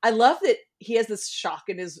away. I love that he has this shock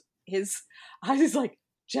in his eyes. He's like,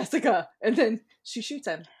 Jessica, and then she shoots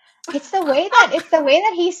him. It's the way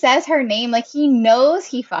that he says her name. Like he knows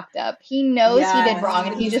he fucked up. He knows he did wrong,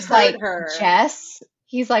 and he's just like Jess.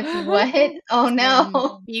 He's like, what? Oh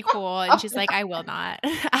no. Be cool. And she's like, I will not.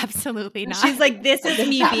 Absolutely not. She's like, this is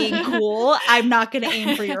me being cool. I'm not going to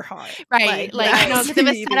aim for your heart. Right. Like no, because it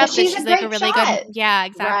was set up that she's like a really good. Yeah,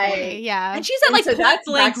 exactly. Right. Yeah. And she's at like point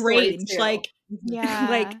blank range. Too. Like, yeah.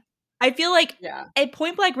 Like, I feel like at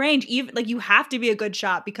point blank range, even like you have to be a good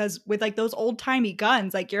shot because with like those old timey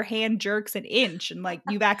guns, like your hand jerks an inch and like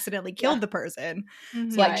you've accidentally killed the person.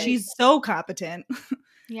 So like she's so competent.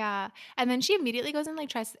 Yeah. And then she immediately goes and like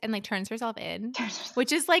tries and like turns herself in,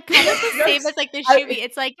 which is like kind of the same as like the shoot me.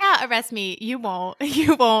 It's like, yeah, arrest me. You won't.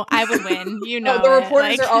 I would win. You know. The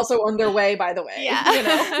reporters are also on their way, by the way. Yeah. You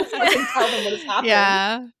know, so I can tell them what has happened.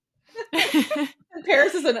 Yeah. And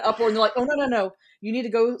Paris is in an uproar and they're like, oh no. You need to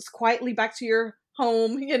go quietly back to your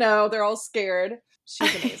home. You know, they're all scared.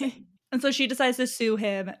 She's amazing. And so she decides to sue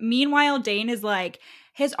him. Meanwhile, Dane is like,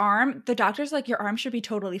 his arm, the doctor's like, your arm should be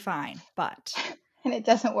totally fine, but... And it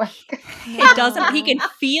doesn't work. It doesn't. He can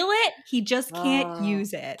feel it. He just can't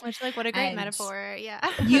use it. Which, like, what a great metaphor. Yeah.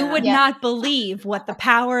 You would not believe what the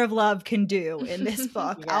power of love can do in this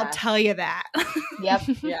book. I'll tell you that. Yep.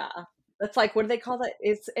 Yeah. That's like, what do they call that?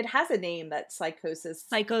 It has a name, that psychosis.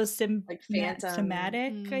 Psychosomatic,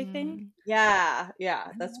 like I think. Yeah.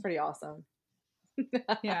 That's pretty awesome.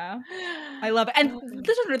 Yeah. I love it. And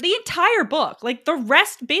listen, the entire book, like the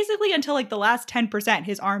rest, basically until like the last 10%,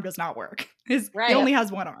 his arm does not work. He only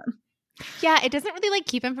has one arm. Yeah, it doesn't really like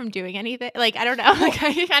keep him from doing anything. Like, I don't know. Like,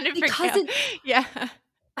 I kind of forget. Yeah.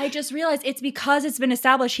 I just realized it's because it's been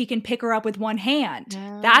established he can pick her up with one hand.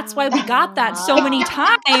 That's why we got that so many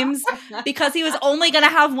times, because he was only going to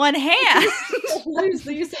have one hand. Lose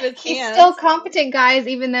the use of his He's hands. still competent, guys,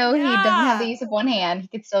 even though he doesn't have the use of one hand. He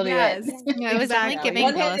could still do it. Yeah, it was definitely giving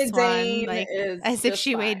Willis one, like, as if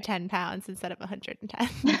she weighed 10 pounds instead of 110.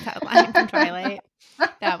 That line from Twilight.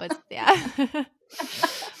 That was,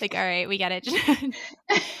 like, all right, we get it.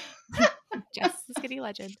 Just a skinny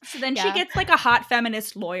legend. So then she gets like a hot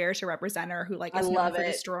feminist lawyer to represent her who like is known for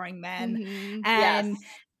destroying men. Mm-hmm. And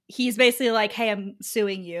he's basically like, hey, I'm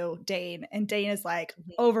suing you, Dane. And Dane is like,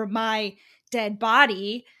 over my dead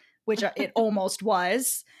body, which it almost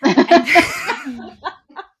was.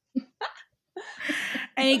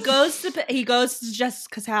 And he goes to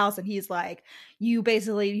Jessica's house and he's like, you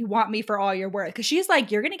want me for all your worth. Because she's like,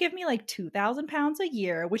 you're going to give me like 2,000 pounds a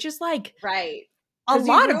year, which is like a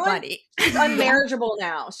lot of money. She's unmarriageable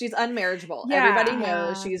now. She's unmarriageable. Yeah. Everybody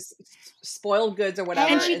knows she's spoiled goods or whatever.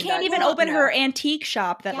 And she can't even open her antique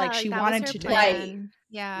shop that like she wanted to do. Right.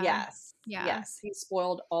 Yeah. Yes. He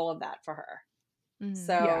spoiled all of that for her. Mm-hmm.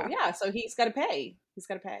 So so he's got to pay.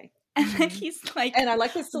 And then he's like, and I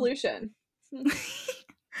like the solution.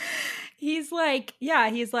 he's like,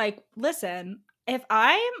 listen, if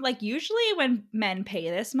I'm like, usually when men pay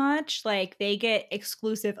this much, like they get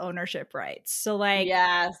exclusive ownership rights. So like,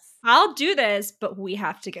 yes, I'll do this, but we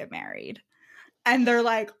have to get married. And they're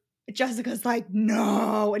like, Jessica's like,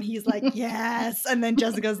 no. And he's like, yes. And then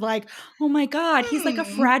Jessica's like, oh my God, he's like a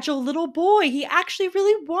fragile little boy. He actually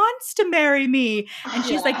really wants to marry me. And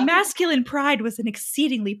she's like, masculine pride was an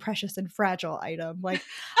exceedingly precious and fragile item. Like,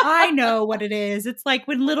 I know what it is. It's like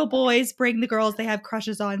when little boys bring the girls they have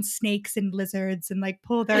crushes on snakes and lizards and like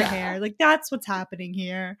pull their hair. Like, that's what's happening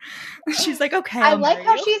here. She's like, okay. I like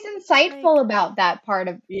how she's insightful about that part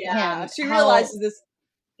of him. She realizes this.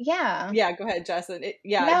 Yeah. Yeah, go ahead, Justin.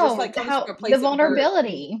 Just like the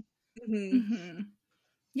vulnerability.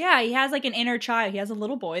 Yeah, he has like an inner child. He has a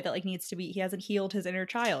little boy that like needs to be, he hasn't healed his inner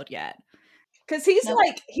child yet. Because he's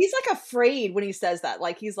like afraid when he says that.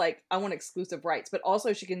 Like, he's like, I want exclusive rights. But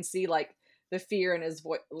also she can see like the fear in his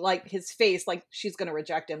voice, like his face, like she's going to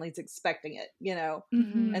reject him. He's expecting it, you know?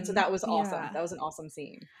 And so that was awesome. Yeah. That was an awesome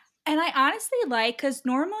scene. And I honestly like, because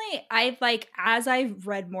normally I've like, as I've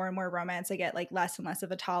read more and more romance, I get like less and less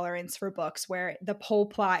of a tolerance for books where the whole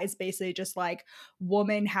plot is basically just like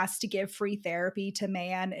woman has to give free therapy to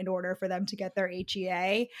man in order for them to get their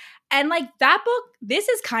HEA. And like that book, this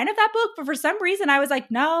is kind of that book, but for some reason I was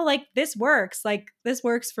like, no, like this works. Like this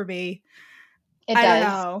works for me. I don't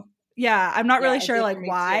know. Yeah, I'm not really sure like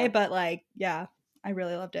why, but like, yeah, I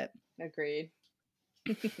really loved it. Agreed.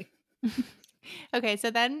 Okay,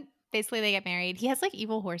 so then basically they get married. He has like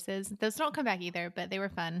evil horses. Those don't come back either, but they were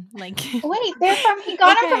fun. Like, wait, he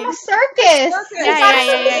got them from a circus.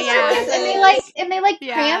 Yeah. And they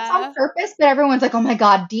prance on purpose, but everyone's like, oh my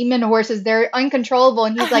God, demon horses, they're uncontrollable.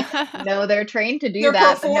 And he's like, no, they're trained to do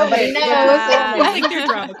that, but nobody knows. I think they're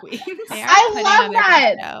drama queens. I love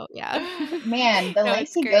that. Yeah. Man, the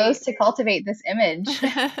lengths he goes to cultivate this image.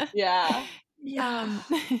 Yeah.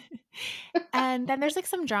 And then there's like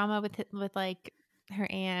some drama with like her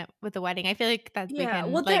aunt with the wedding. I feel like that's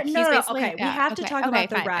well, like, okay, we have to talk about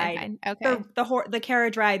the ride. Okay, the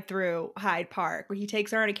carriage ride through Hyde Park, where he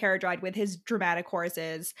takes her on a carriage ride with his dramatic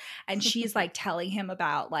horses, and she's like telling him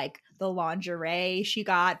about like the lingerie she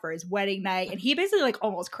got for his wedding night, and he basically like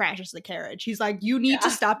almost crashes the carriage. He's like, you need to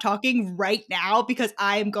stop talking right now because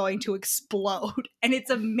I am going to explode. And it's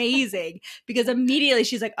amazing because immediately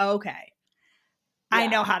she's like, oh, okay, I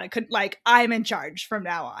know how to like, I'm in charge from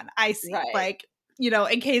now on. I see. Like, you know,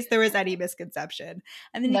 in case there was any misconception.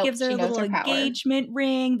 And then he gives her a little engagement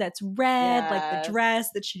ring that's red, like the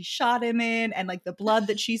dress that she shot him in, and like the blood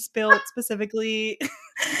that she spilled specifically.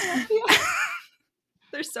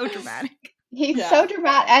 They're so dramatic. He's so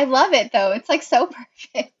dramatic. I love it though. It's like so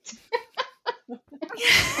perfect.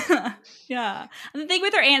 Yeah. And the thing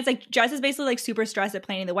with her aunt is like Jess is basically like super stressed at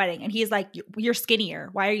planning the wedding, and he's like, you're skinnier.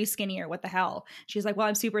 Why are you skinnier? What the hell? She's like, well,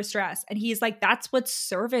 I'm super stressed. And he's like, that's what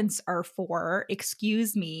servants are for.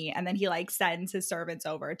 Excuse me. And then he like sends his servants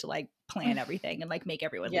over to like plan everything and like make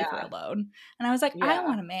everyone leave her alone. And I was like, I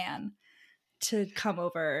want a man to come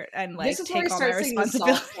over and like take all my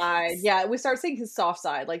responsibility. Yeah, we start seeing his soft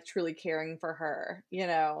side, like truly caring for her, you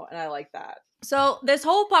know, and I like that. So this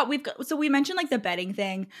whole plot we mentioned like the betting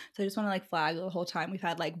thing. So I just want to like flag the whole time we've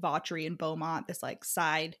had like Vautry and Beaumont, this like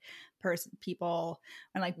side people,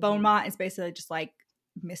 and like Beaumont is basically just like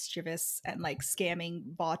mischievous and like scamming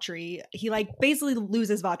Vautry. He like basically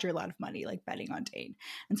loses Vautry a lot of money like betting on Dane,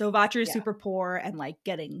 and so Vautry is super poor and like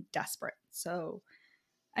getting desperate. So,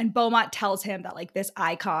 and Beaumont tells him that like this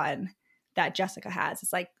icon that Jessica has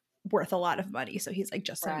is like worth a lot of money. So he's like,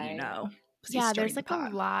 just so you know. Yeah, there's like a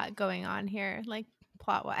lot going on here, like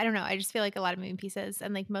plot. I don't know. I just feel like a lot of moving pieces,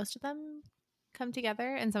 and like most of them come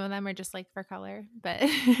together, and some of them are just like for color. But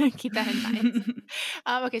keep that in mind.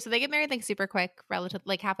 Okay, so they get married like super quick, relative,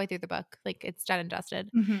 like halfway through the book, like it's done and dusted,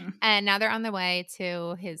 and now they're on their way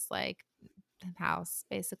to his like house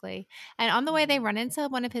basically. And on the way, they run into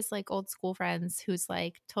one of his like old school friends who's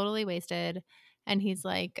like totally wasted. And he's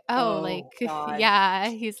like, he's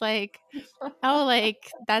like, oh,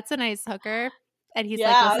 like, that's a nice hooker. And he's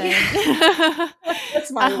like, listen.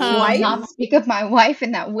 That's my wife. Not speak of my wife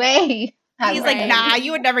in that way. He's like, nah,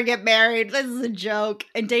 you would never get married. This is a joke.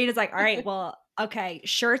 And Dana's like, all right, well, okay,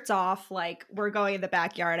 shirts off. Like, we're going in the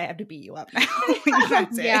backyard. I have to beat you up now.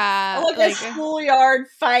 That's it. Yeah. Like a schoolyard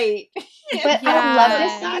fight. But I love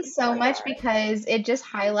this scene so much because it just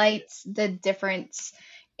highlights the difference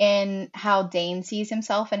in how Dane sees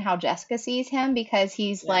himself and how Jessica sees him, because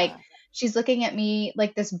he's like, she's looking at me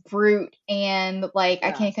like this brute and like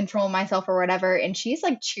I can't control myself or whatever, and she's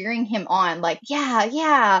like cheering him on, like,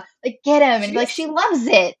 yeah, like, get him. And like, she loves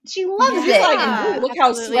it. She loves She's it. like, look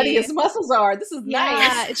how sweaty his muscles are. This is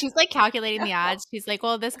nice. She's like calculating the odds. She's like,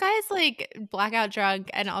 well, this guy's like blackout drunk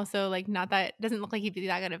and also like doesn't look like he'd be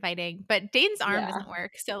that good at fighting. But Dane's arm doesn't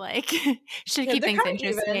work. So like should keep things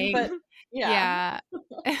interesting. Even, but yeah.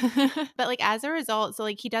 But like as a result, so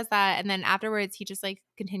like he does that and then afterwards he just like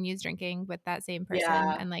continues drinking with that same person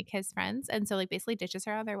and like his friends. And so like basically ditches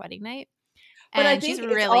her on their wedding night. But I think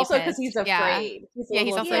it's also because he's afraid.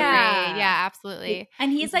 He's also afraid. Yeah, absolutely. And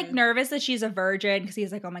he's like nervous that she's a virgin because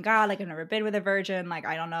he's like, oh my God, like I've never been with a virgin. Like,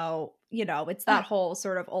 I don't know. You know, it's that whole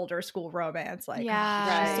sort of older school romance. Like,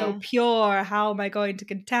 she's so pure. How am I going to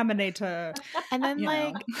contaminate her? And then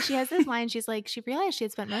like she has this line. She's like, she realized she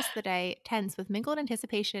had spent most of the day tense with mingled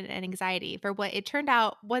anticipation and anxiety for what it turned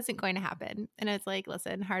out wasn't going to happen. And it's like,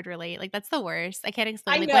 listen, hard relate. Like that's the worst. I can't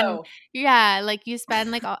explain. I know. Like you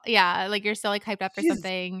spend like like you're so like hyped up for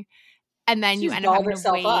something. And then you end up having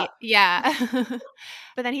to wait. Up. Yeah.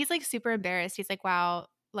 But then he's like super embarrassed. He's like, wow,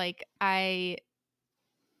 like I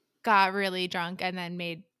got really drunk and then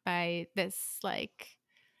made this like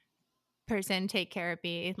person take care of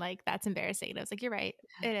me. Like that's embarrassing. And I was like, you're right.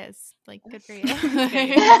 It is. Like good for you.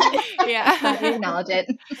 Yeah. You acknowledge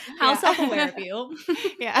it. How self-aware of you.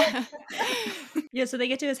 Yeah. Yeah, so they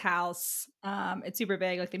get to his house. It's super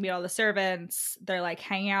big. Like they meet all the servants. They're like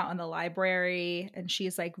hanging out in the library and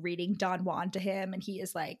she's like reading Don Juan to him and he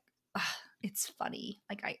is like, it's funny.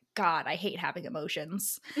 Like I hate having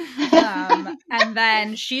emotions. And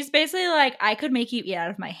then she's basically like, I could make you eat out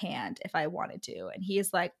of my hand if I wanted to. And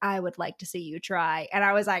he's like, I would like to see you try. And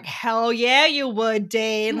I was like, hell yeah, you would,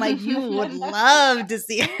 Dane. Like you would love to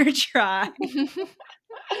see her try.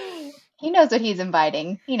 He knows what he's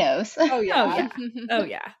inviting. He knows. Oh yeah. Oh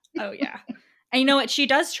yeah. And you know what? She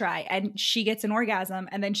does try and she gets an orgasm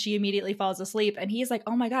and then she immediately falls asleep. And he's like,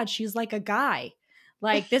 oh my God, she's like a guy.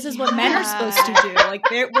 Like, this is what men are supposed to do. Like,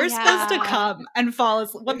 we're supposed to come and fall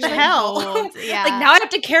asleep. What the hell? Yeah. Like, now I have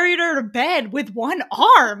to carry her to bed with one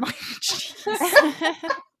arm.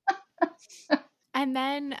 And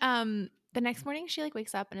then the next morning she like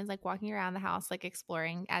wakes up and is like walking around the house like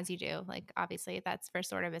exploring as you do. Like obviously that's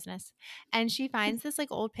first order business. And she finds this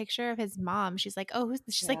like old picture of his mom. She's like, oh,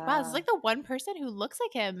 she's like, wow, this is like the one person who looks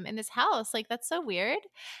like him in this house. Like that's so weird.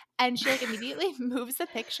 And she like immediately moves the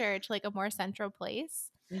picture to like a more central place.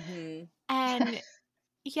 Mm-hmm. And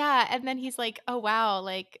and then he's like, oh wow,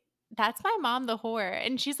 like that's my mom, the whore.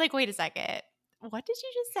 And she's like, wait a second, what did you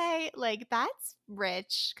just say? Like that's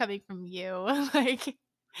rich coming from you. Like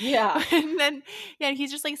yeah. And then he's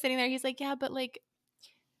just like sitting there. He's like, yeah, but like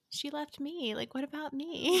she left me. Like what about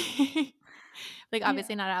me? Like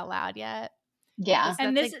obviously not out loud yet. Yeah.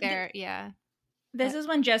 And this like this is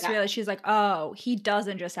when Jess realized she's like, oh, he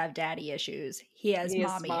doesn't just have daddy issues. He has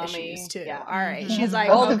mommy issues too. Yeah. All right. Mm-hmm. She's like,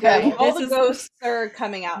 all okay, the ghosts are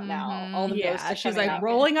coming out now. All the ghosts are she's like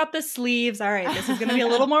rolling up the sleeves. All right, this is going to be a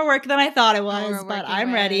little more work than I thought it was, but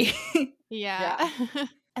I'm ready. Yeah.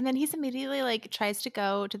 And then he's immediately like tries to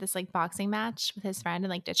go to this like boxing match with his friend and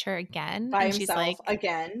like ditch her again. By and himself she's like,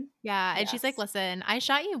 again. Yeah. And she's like, listen, I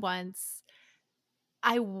shot you once.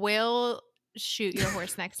 I will shoot your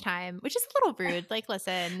horse next time, which is a little rude. Like,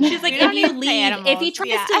 listen, she's like, if he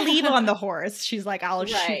tries to leave on the horse, she's like, I'll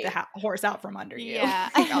shoot the horse out from under you. Yeah.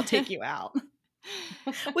 Like, I'll take you out.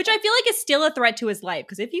 Which I feel like is still a threat to his life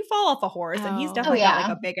because if you fall off a horse and he's definitely got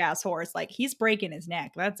like a big ass horse, like he's breaking his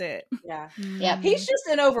neck. That's it. Yeah. He's just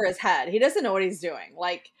in over his head. He doesn't know what he's doing.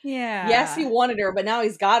 Like, yes, he wanted her, but now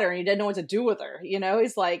he's got her and he didn't know what to do with her. You know,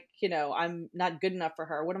 he's like, I'm not good enough for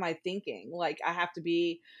her. What am I thinking? Like, I have to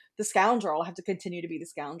be the scoundrel. I have to continue to be the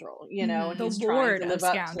scoundrel. And he's trying to live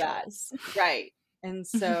up to that. Right. And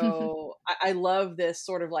so I love this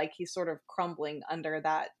sort of like he's sort of crumbling under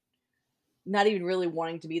that. Not even really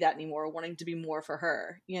wanting to be that anymore, wanting to be more for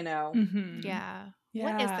her, Mm-hmm. Yeah.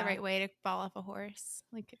 What is the right way to fall off a horse?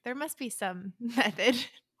 Like, there must be some method.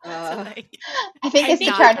 I think it's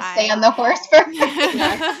to try to stay on the horse first.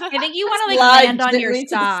 I think you want to like land on your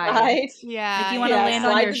side. Yeah. Like you want to land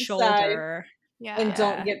on your shoulder. Yeah. And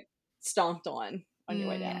don't get stomped on your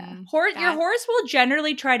way down. Your horse will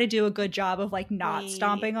generally try to do a good job of like not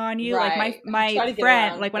stomping on you. Right. Like my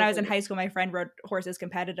friend, like when I was in high school, my friend rode horses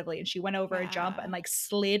competitively and she went over a jump and like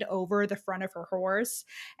slid over the front of her horse,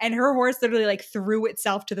 and her horse literally like threw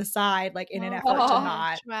itself to the side like in an effort to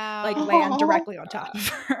not like land directly on top of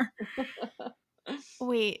her.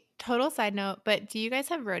 Wait, total side note, but do you guys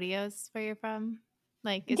have rodeos where you're from?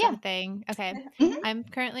 Like, is that a thing? Okay. Mm-hmm. I'm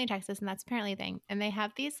currently in Texas and that's apparently a thing. And they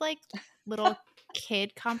have these like little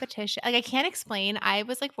kid competition. Like, I can't explain. I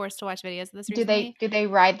was like forced to watch videos of this recently. Do they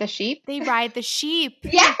ride the sheep? They ride the sheep.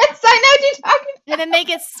 Yes, I know what you're talking And then they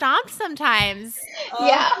get stomped sometimes.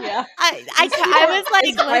 Yeah. I was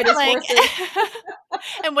like,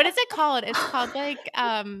 and what is it called? It's called like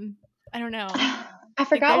I don't know. I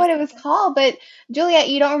forgot what it was called, but Juliet,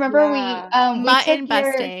 you don't remember we mutton took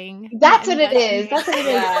busting. That's what it is. That's what it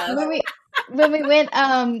is. When we went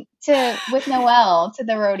with Noelle to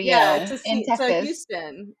the rodeo in Texas. To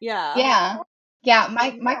Houston. Yeah,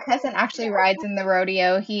 my cousin actually rides in the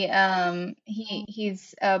rodeo. He's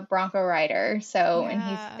a Bronco rider, so and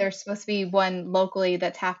there's supposed to be one locally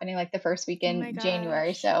that's happening like the first week in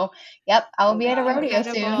January. So, yep, I will be at a rodeo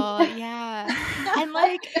soon. Yeah, and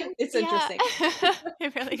like it's interesting.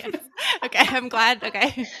 It really is. Okay, I'm glad.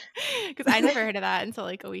 Okay, because I never heard of that until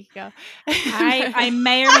like a week ago. I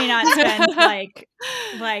may or may not spend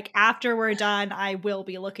like after we're done, I will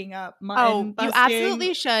be looking up mutton busting. You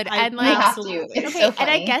absolutely should. And like, have to. It's so funny. And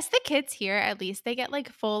I guess the kids here, at least, they get like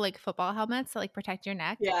full like football helmets to like protect your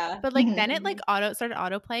neck. Yeah. But like then it like started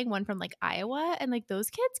auto playing one from like Iowa, and like those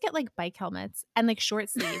kids get like bike helmets and like short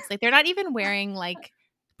sleeves. Like they're not even wearing like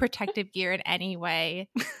protective gear in any way.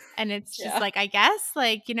 And it's just like, I guess,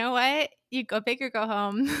 like, you know what? You go big or go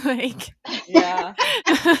home. Like, trying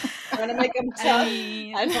to make them tough.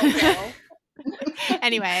 I don't know.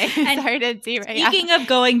 Anyway, sorry to derail. Speaking of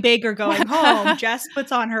going big or going home, Jess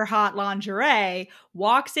puts on her hot lingerie,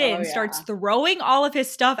 walks in, starts throwing all of his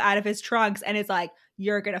stuff out of his trunks, and is like,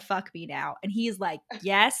 "You're gonna fuck me now." And he's like,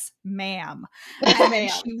 "Yes, ma'am." And then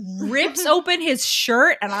she rips open his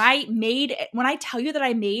shirt, and when I tell you that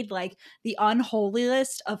I made like the unholy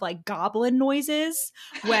list of like goblin noises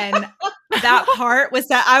when that part was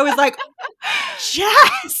that I was like,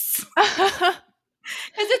 Jess.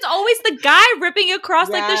 Because it's always the guy ripping across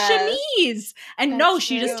like the chemise. And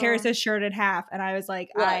she just tears his shirt in half. And I was like,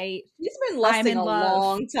 he's been lusting a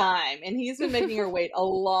long time. And he's been making her wait a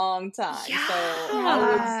long time. Yeah. So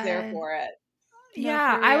Hollywood's there for it.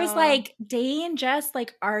 Yeah, I was like, Dane, Jess,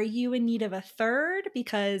 like, are you in need of a third?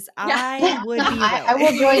 Because I would be I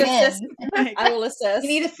will join in. I will assist. You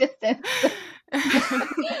need assistance.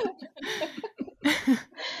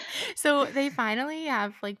 So they finally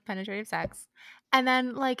have like penetrative sex. And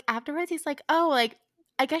then like afterwards he's like, oh, like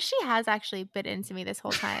I guess she has actually been into me this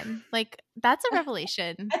whole time. Like that's a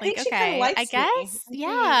revelation. I think she kinda likes I guess. Me.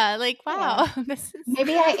 Yeah. Like wow. This is...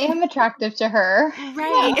 Maybe I am attractive to her.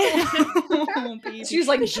 Right. Oh, she's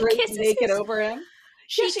like draped naked over him.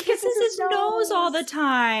 She kisses his nose all the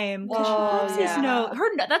time. She loves his nose.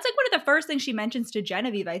 That's like one of the first things she mentions to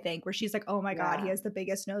Genevieve, I think, where she's like, "Oh my god, he has the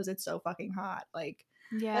biggest nose. It's so fucking hot." Like,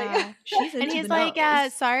 she's into and he's like,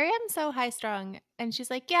 sorry, I'm so high strung. And she's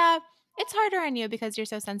like, yeah, it's harder on you because you're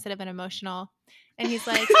so sensitive and emotional. And he's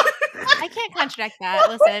like, I can't contradict that.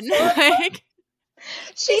 Listen, like.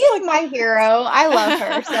 She's like my hero. I love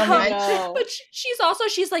her so much. But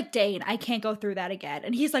she's like, Dane, I can't go through that again.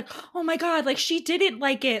 And he's like, oh my god, like she didn't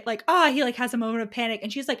like it. Like, he like has a moment of panic.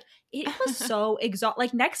 And she's like, it was so exhausting.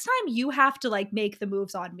 Like next time you have to like make the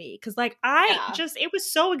moves on me. Cause like it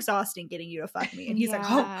was so exhausting getting you to fuck me. And he's like,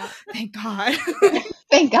 oh, thank God.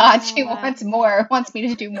 Thank God she wants me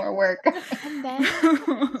to do more work.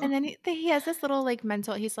 And then he has this little like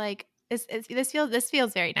mental, he's like, this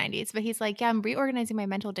feels very 90s, but he's like, I'm reorganizing my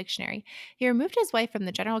mental dictionary. He removed his wife from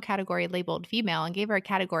the general category labeled female and gave her a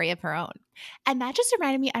category of her own. And that just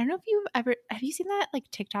reminded me, I don't know if have you seen that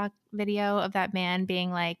like TikTok video of that man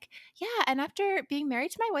being like, yeah, and after being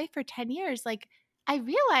married to my wife for 10 years, like I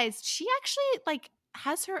realized she actually like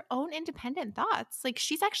has her own independent thoughts. Like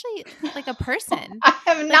she's actually like a person. I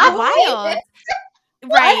have not wild.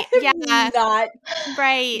 Right. Yeah.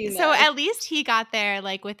 Right. So at least he got there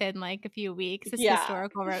like within like a few weeks. This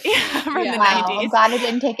historical from the 90s. I'm glad it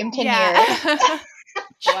didn't take him 10 years.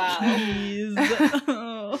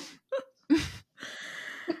 Wow.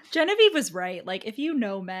 Genevieve was right. Like if you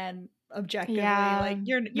know men objectively, like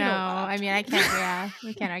you know. I mean, I can't.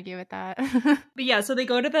 We can't argue with that. But so they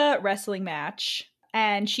go to the wrestling match,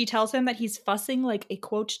 and she tells him that he's fussing like a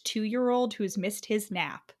quote 2-year-old who's missed his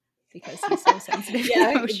nap. Because he's so sensitive.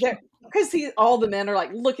 Because all the men are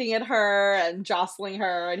like looking at her and jostling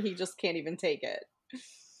her, and he just can't even take it.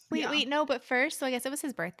 Wait, no, but first, so I guess it was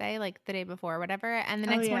his birthday, like the day before or whatever. And the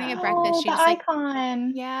next morning at breakfast, she just like,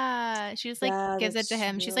 she just like gives it to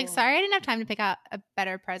him. She's like, sorry, I didn't have time to pick out a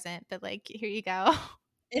better present, but like, here you go.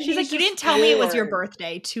 And she's like, you didn't tell me it was your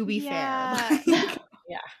birthday, to be fair.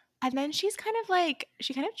 And then she's kind of like,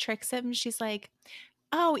 she kind of tricks him. She's like,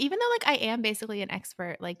 Oh, even though like I am basically an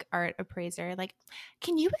expert like art appraiser, like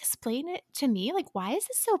can you explain it to me? Like why is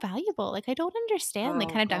this so valuable? Like I don't understand. Like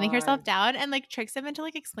Oh kind of dumbing herself God. down and like tricks him into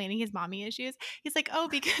like explaining his mommy issues. He's like, "Oh,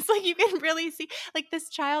 because like you can really see like this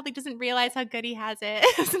child like doesn't realize how good he has it."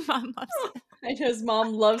 His mom loves it. And his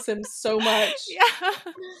mom loves him so much. Yeah.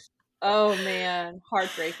 Oh man,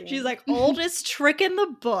 heartbreaking. She's like, oldest trick in the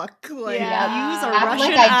book. Like, Yeah. use a Act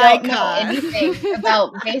Russian like I don't know icon. anything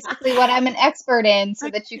about basically what I'm an expert in so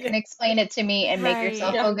that you can explain it to me and make Right.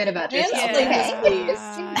 yourself Yeah. feel good about yourself. Mansplain this, Okay.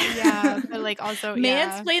 please. Yeah, but like also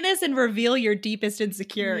yeah. Mansplain this and reveal your deepest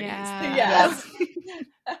insecurities. Yeah. Yes.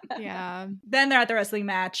 Yeah. Then they're at the wrestling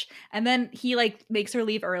match, and then he like makes her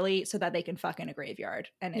leave early so that they can fuck in a graveyard,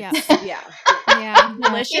 and it's Yeah. Yeah.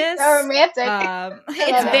 delicious. It's so romantic.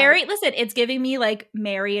 It's love it. very listen. It's giving me like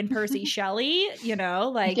Mary and Percy Shelley. You know,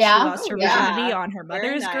 like Yeah. she lost her Yeah. virginity on her Very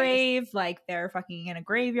mother's nice. grave. Like they're fucking in a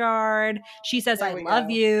graveyard. She says, There "I we love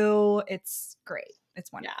go. you." It's great.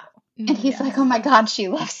 It's wonderful. And he's Yeah. like, "Oh my God, she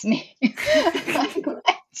loves me." Like, what?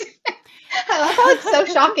 I love how it's so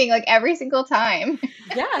shocking, like every single time.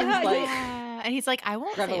 Yeah, he's like Yeah. And he's like, I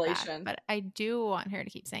won't say it back, revelation. but I do want her to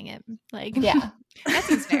keep saying it. Like, Yeah. that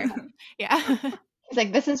seems fair. Yeah. He's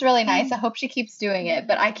like, "This is really nice. I hope she keeps doing it,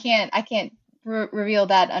 but I can't reveal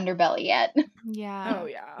that underbelly yet." Yeah. Oh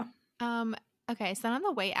yeah. Okay, so on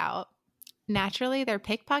the way out, naturally they're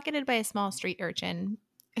pickpocketed by a small street urchin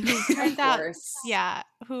who turns Of out course.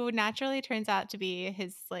 who naturally turns out to be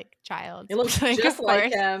his like child. He looks Like, just of like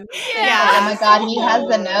course. him. Yeah. Oh my God, he has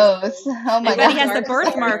the nose. Oh my But God. he has the Dark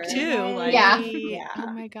birthmark hair. too. Like Yeah. Yeah.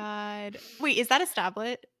 Oh my God. Wait, is that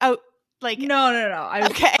established? Oh, like no. I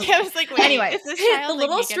was, okay. I was like, wait. Anyway, is this the child, like,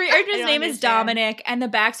 little naked? street I urchin's don't name is understand. Dominic, and the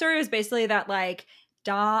backstory was basically that like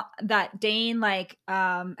that Dane like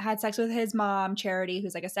had sex with his mom Charity,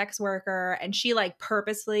 who's like a sex worker, and she like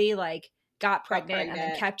purposely like got pregnant and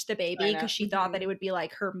then kept the baby because she thought that it would be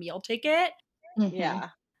like her meal ticket. Mhm. Yeah.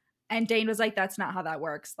 And Dane was like, "That's not how that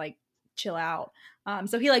works. Like, chill out."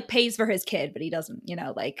 So he like pays for his kid, but he doesn't, you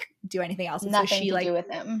know, like do anything else. And Nothing so she to like do with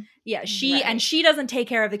him. yeah, she Right. she doesn't take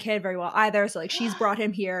care of the kid very well either. So like she's brought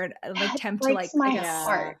him here and like That attempt to like breaks my I guess,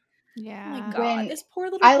 heart. Yeah. oh my God, When- this poor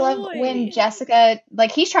little I boy. love when Jessica,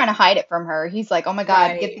 like, he's trying to hide it from her. He's like, "Oh my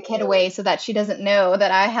God, get Right. the kid away so that she doesn't know that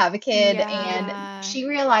I have a kid." Yeah. And she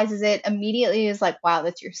realizes it immediately, is like, "Wow,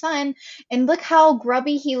 that's your son. And look how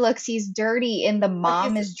grubby he looks. He's dirty. And the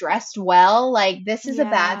mom is dressed well. Like, this is a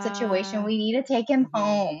bad situation. Yeah. We need to take him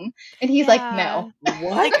home." And he's like, Yeah. "No."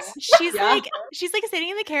 What? Like she's Yeah. like sitting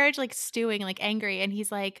in the carriage like stewing, like angry, and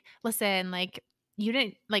he's like, "Listen, like you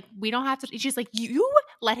didn't like we don't have to." She's like, "You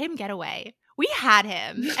let him get away. We had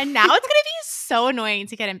him, and now it's gonna be so annoying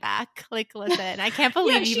to get him back. Like, listen, I can't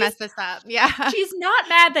believe you messed this up." Yeah, She's not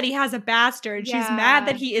mad that he has a bastard. She's mad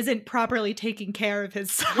that Yeah. he isn't properly taking care of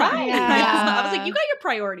his son. Right. I was like, Yeah. you got your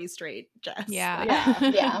priorities straight, Jess. yeah,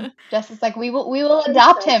 Like, Yeah. Jess is like, we will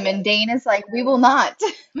adopt him. And Dane is like, "We will not.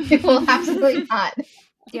 We will absolutely not."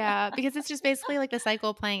 yeah, because it's just basically like the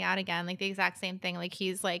cycle playing out again, like the exact same thing. Like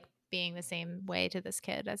he's like being the same way to this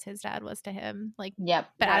kid as his dad was to him, like Yep.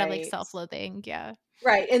 but out of like Right. self-loathing. Yeah,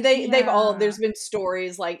 Right. And they've all Yeah. there's been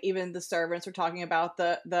stories like even the servants were talking about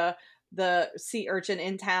the sea urchin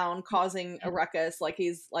in town causing a ruckus, like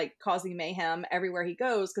he's like causing mayhem everywhere he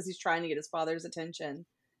goes because he's trying to get his father's attention.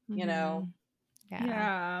 You know. Mhm.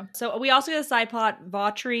 Yeah. So we also get a side plot.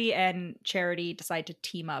 Vautry and Charity decide to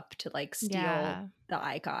team up to like steal the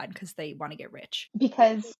icon because they want to get rich.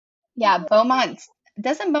 Because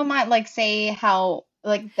doesn't Beaumont like say how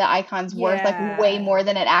like the icon's worth like way more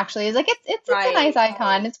than it actually is? Like it's a nice Right.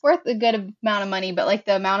 icon. It's worth a good amount of money, but like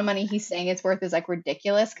the amount of money he's saying it's worth is like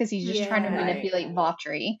ridiculous because he's just trying to Yeah. manipulate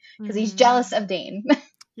Vautry because he's Mhm. jealous of Dane.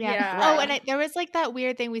 Yeah. Yeah. Oh, and there was like that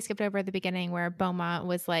weird thing we skipped over at the beginning where Beaumont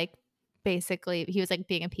was like basically he was like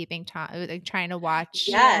being a peeping Tom, like trying to watch.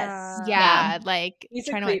 Yes. Yeah, like He's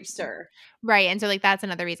a trying to creepster. right, and so like that's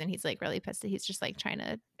another reason he's like really pissed. He's just like trying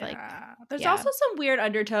to like There's yeah. also some weird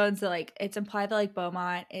undertones that like it's implied that like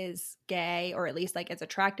Beaumont is gay or at least like is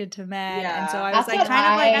attracted to men. And so Yeah. I was That's like what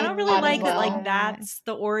kind of like I I don't really thought as like that well. like that's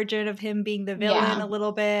the origin of him being the villain Yeah. a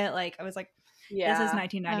little bit. Like I was like, Yeah. this is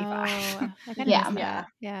 1995. Oh, I kinda Yeah. missed Yeah. that.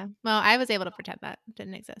 Yeah. Well, I was able to pretend that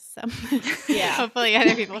didn't exist. So Yeah. hopefully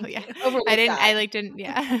other people. Yeah. Overlook I didn't. that. I like didn't.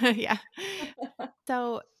 Yeah. Yeah.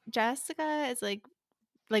 So Jessica is like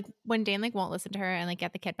when Dane like won't listen to her and like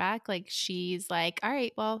get the kid back, like she's like, all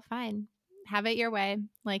right, well, fine, have it your way.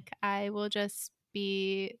 Like I will just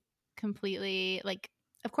be completely like,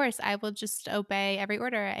 of course, I will just obey every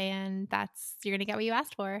order, and that's you're gonna get what you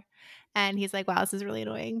asked for. And he's like, wow, this is really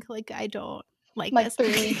annoying. Like I don't like Like this. 3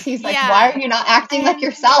 weeks. He's like, why are you not acting like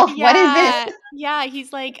yourself? What is this? Yeah,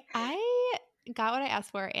 he's like, I got what I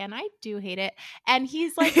asked for and I do hate it. And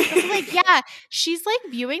he's like, yeah, she's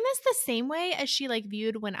like viewing this the same way as she like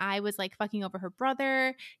viewed when I was like fucking over her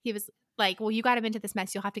brother. He was like, well, you got him into this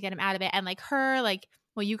mess, you'll have to get him out of it. And like her, like,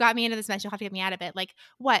 well, you got me into this mess, you'll have to get me out of it. Like,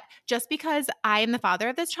 what? Just because I am the father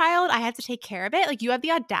of this child, I have to take care of it? Like, you have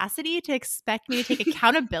the audacity to expect me to take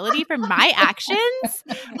accountability for my actions?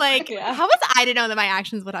 Like, how was I to know that my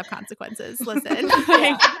actions would have consequences? Listen.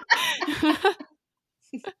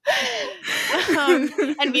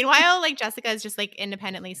 And meanwhile, like, Jessica is just like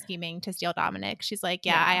independently scheming to steal Dominic. She's like,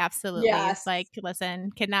 I absolutely like,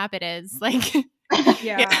 listen, kidnap it is. Like,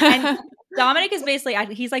 and Dominic is basically,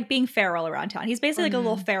 he's like being feral around town. He's basically like a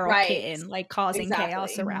little feral kitten, like causing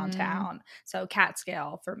chaos around town. So cat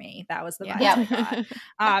scale for me, that was the vibe I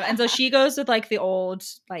got. And so she goes with like the old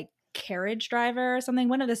like carriage driver or something,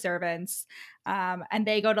 one of the servants, and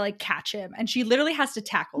they go to like catch him, and she literally has to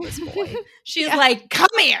tackle this boy. She's like, come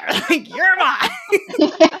here, like, you're mine.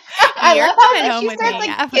 I love how she starts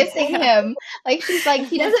like kissing him. Like, she's like,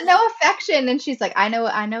 he doesn't know affection, and she's like, I know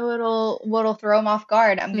what'll throw him off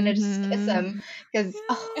guard. I'm gonna just kiss him because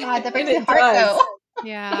oh god, that breaks my heart though.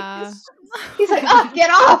 Yeah. He's like, oh, get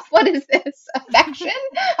off! What is this? Affection?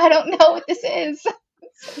 I don't know what this is.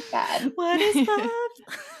 It's so sad. What is love?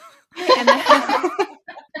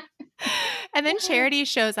 And then Charity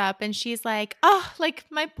shows up and she's like, oh, like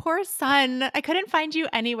my poor son, I couldn't find you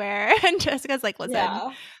anywhere. And Jessica's like, listen,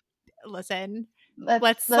 let's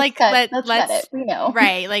cut it. We know.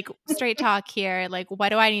 Right. Like, straight talk here. Like, what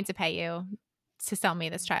do I need to pay you to sell me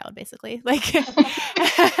this child, basically? Like,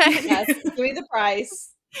 yes, give me the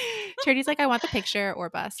price. Charity's like, I want the picture or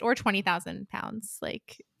bust or 20,000 pounds.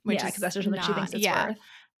 Like, because that's just what she thinks it's worth.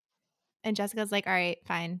 And Jessica's like, all right,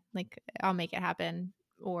 fine. Like, I'll make it happen,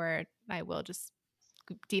 or I will just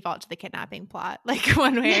default to the kidnapping plot, like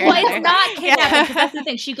one way or another. It's not kidnapping, because that's the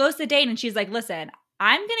thing. She goes to Dane and she's like, listen,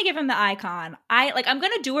 I'm going to give him the icon. I'm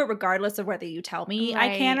going to do it regardless of whether you tell me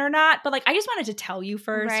I can or not. But like, I just wanted to tell you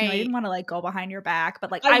first. You know, I didn't want to like go behind your back,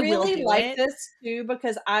 but like, I will do like this too,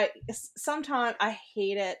 because sometimes I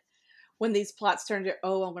hate it when these plots turn to,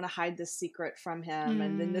 oh, I'm going to hide this secret from him,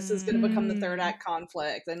 and then this is going to become the third act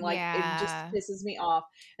conflict, and like it just pisses me off.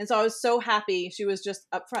 And so I was so happy she was just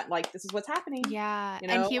upfront, like, this is what's happening. Yeah, you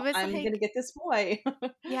know, and he was I'm going to get this boy.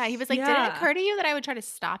 Yeah, he was like, did it occur to you that I would try to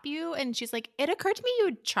stop you? And she's like, it occurred to me you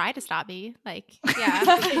would try to stop me. Like,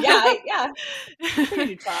 yeah.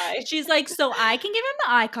 You try. She's like, so I can give him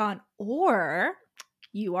the icon, or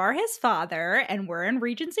you are his father and we're in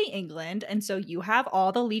Regency England, and so you have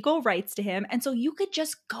all the legal rights to him, and so you could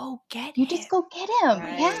just go get him. Just go get him.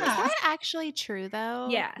 Right. Yeah. Is that actually true though?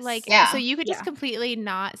 Yes. Like, so you could just completely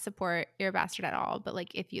not support your bastard at all, but like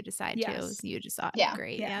if you decide to, you just thought,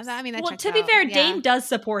 great. Yes. Yeah. I mean, that well, checks to be out. fair, Dane does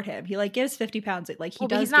support him. He like gives 50 pounds. Like he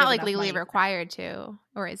does. But he's not like legally money. required to,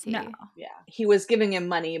 or is he? No. Yeah. He was giving him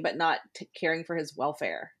money, but not caring for his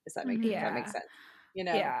welfare. Does that make sense? You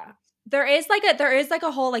know? Yeah. There is like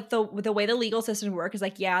a whole like the way the legal system work is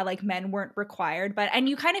like, like men weren't required, but and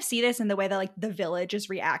you kind of see this in the way that like the village is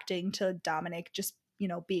reacting to Dominic just, you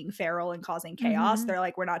know, being feral and causing chaos. They're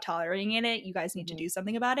like, we're not tolerating it. You guys need to do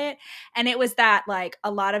something about it. And it was that like a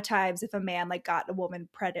lot of times if a man like got a woman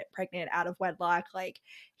pregnant out of wedlock, like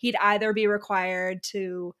he'd either be required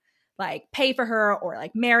to like pay for her or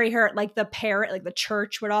like marry her. Like the parent, like the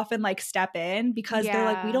church would often like step in because they're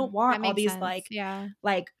like, we don't want all these like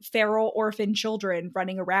feral orphan children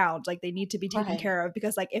running around. Like they need to be taken care of,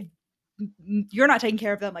 because like if you're not taking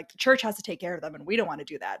care of them, like the church has to take care of them, and we don't want to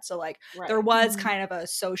do that. So like there was kind of a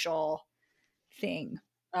social thing.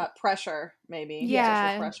 Pressure, maybe.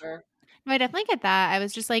 Yeah. Social pressure. No, I definitely get that. I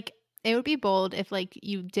was just like, it would be bold if like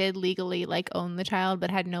you did legally like own the child but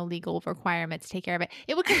had no legal requirement to take care of it.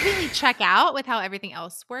 It would completely check out with how everything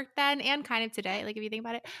else worked then, and kind of today, like if you think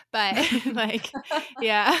about it. But like,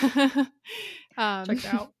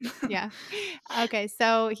 Checked out. Yeah. Okay,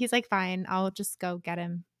 so he's like, fine, I'll just go get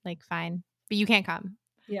him. Like, fine, but you can't come.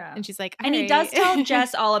 Yeah. And she's like, and he does tell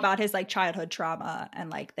Jess all about his like childhood trauma, and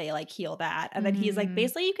like they like heal that. And then he's like,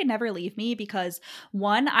 basically, you can never leave me because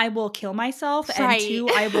 1, I will kill myself, and 2,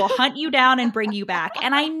 I will hunt you down and bring you back.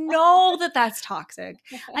 And I know that that's toxic.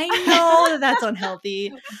 I know that that's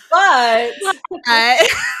unhealthy. But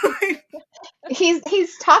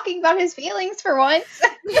he's talking about his feelings for once.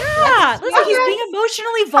 Yeah. Listen, he's being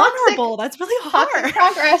emotionally vulnerable. That's really hard.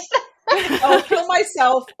 Progress. I'll kill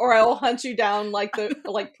myself or I will hunt you down like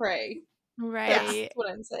prey. Right. That's what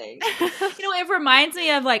I'm saying. It reminds me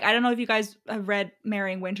of like, I don't know if you guys have read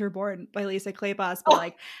Marrying Winterborn by Lisa Kleypas, but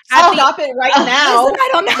like stop it right now. I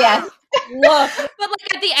don't know. Yes. Look. But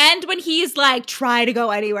like at the end when he's like, try to go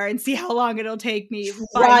anywhere and see how long it'll take me.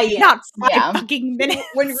 Not 5 fucking minutes.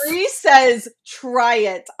 When Reese says try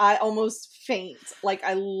it, I almost faint. Like,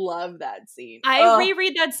 I love that scene. I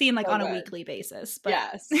reread that scene like so on a good. weekly basis. But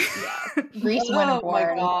Yes. Reese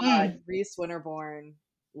Winterborn. Oh my God. Reese Winterborn.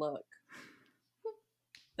 Look.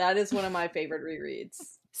 That is one of my favorite rereads.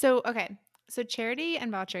 So, okay. So Charity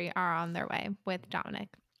and Valtteri are on their way with Dominic.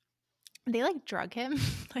 They like drug him.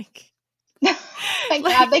 Like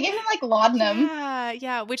they give him like laudanum.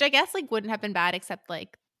 Yeah. Which I guess like wouldn't have been bad except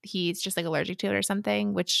like he's just like allergic to it or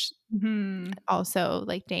something, which also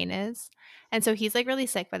like Dane is. And so he's like really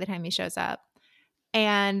sick by the time he shows up.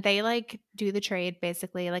 And they like do the trade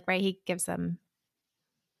basically. Like, right, he gives them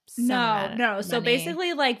No. So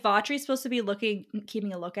basically, like Valtteri's supposed to be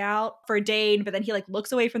keeping a lookout for Dane, but then he like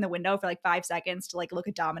looks away from the window for like 5 seconds to like look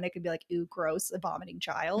at Dominic and be like, "Ooh, gross, a vomiting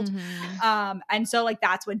child." And so like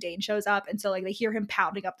that's when Dane shows up, and so like they hear him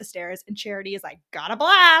pounding up the stairs, and Charity is like, "Got a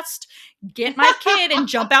blast! Get my kid and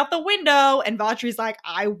jump out the window!" And Valtteri's like,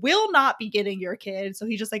 "I will not be getting your kid." So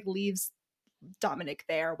he just like leaves Dominic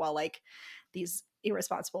there while like these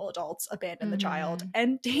irresponsible adults abandon the child,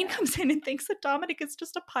 and Dane comes in and thinks that Dominic is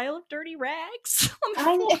just a pile of dirty rags.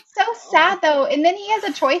 It's so sad though. And then he has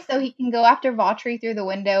a choice though. He can go after Valtteri through the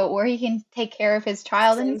window, or he can take care of his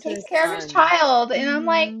child, and he takes care of his child. And I'm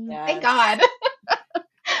like, thank God.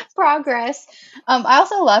 Progress. I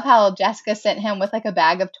also love how Jessica sent him with like a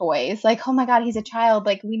bag of toys. Like, oh my God, he's a child.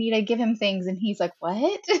 Like, we need to give him things. And he's like,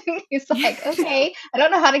 what? He's like, okay, I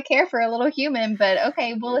don't know how to care for a little human, but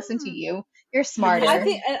okay, we'll listen to you. You're smarter.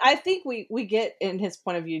 I think we get in his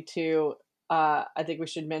point of view too. I think we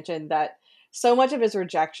should mention that so much of his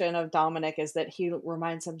rejection of Dominic is that he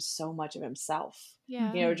reminds him so much of himself.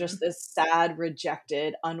 Yeah. Just this sad,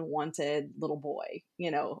 rejected, unwanted little boy,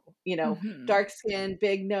 dark skin,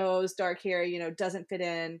 big nose, dark hair, doesn't fit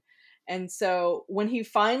in. And so when he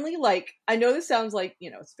finally, like, I know this sounds like,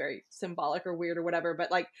 it's very symbolic or weird or whatever,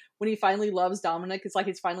 but like when he finally loves Dominic, it's like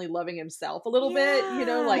he's finally loving himself a little bit,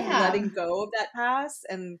 letting go of that past.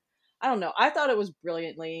 And I don't know. I thought it was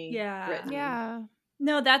brilliantly written. Yeah.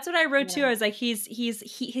 No, that's what I wrote too. I was like,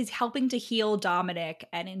 he's helping to heal Dominic,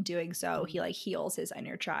 and in doing so, he like heals his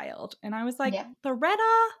inner child. And I was like,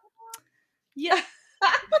 Loretta,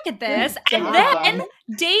 look at this. And then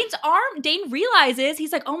Dane realizes,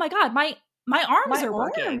 he's like, oh my God, my arms are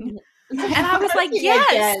working. And I was like,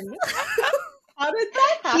 yes. How did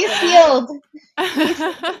that happen? He's healed.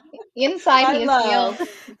 Inside, he is healed.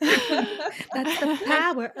 That's the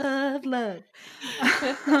power of love.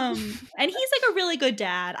 And he's like a really good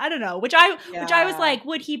dad. I don't know. Which I was like,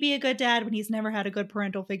 would he be a good dad when he's never had a good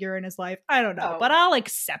parental figure in his life? I don't know, but I'll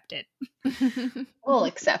accept it. We'll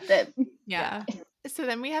accept it. Yeah. So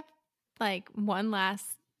then we have like one last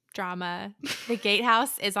drama. The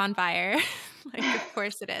gatehouse is on fire. Like, of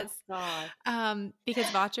course it is. Because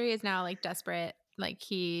Valtteri is now like desperate. Like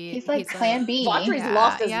he's like plan B. Valtteri's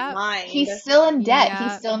lost his mind. He's still in debt. He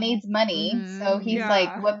still needs money. So he's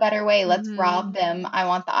like, what better way? Let's rob them. I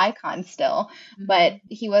want the icon still. But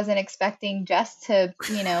he wasn't expecting Jess to,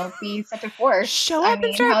 be such a force. Show up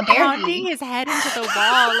and start pounding his head into the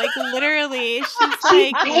wall. Like, literally. She's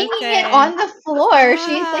like hanging it on the floor. Yeah.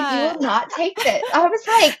 She's like, you will not take this. I was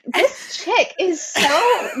like, this chick is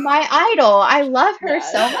so my idol. I love her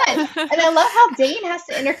so much. And I love how Dane has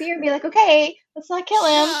to interfere and be like, okay, let's not kill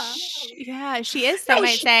him. Yeah, she is, some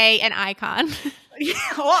might say, an icon. She's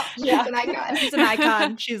an icon. She's an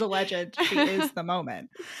icon. She's a legend. She is the moment.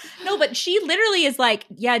 No, but she literally is like,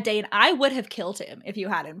 yeah, Dane, I would have killed him if you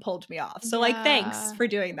hadn't pulled me off. So, like, thanks for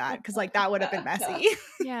doing that, because, like, that would have been messy.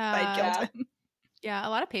 Yeah. If I'd killed him. Yeah, a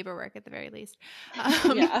lot of paperwork at the very least.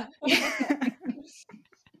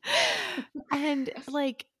 And,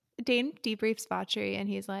 like, Dane debriefs Valtteri, and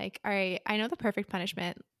he's like, all right, I know the perfect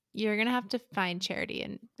punishment. You're going to have to find Charity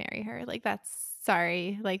and marry her. Like, that's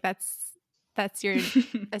your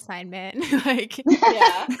assignment. Like,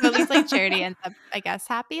 so at least like Charity ends up, I guess,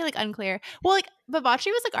 happy, like unclear. Well, like, but Valtteri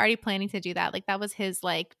was like already planning to do that. Like, that was his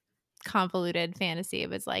like convoluted fantasy. It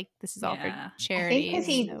was like, this is all for Charity. I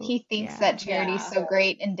think because he thinks that Charity's so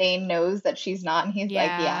great, and Dane knows that she's not, and he's like,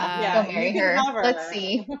 go marry her. Let's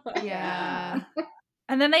see.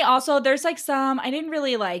 And then they also, there's like I didn't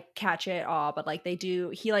really like catch it all, but like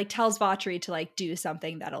he like tells Valtteri to like do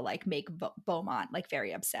something that'll like make Beaumont like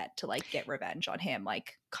very upset, to like get revenge on him,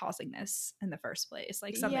 like causing this in the first place.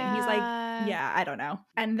 Like something he's like, I don't know.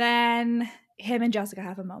 And then him and Jessica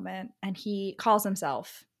have a moment, and he calls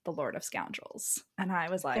himself the Lord of Scoundrels. And I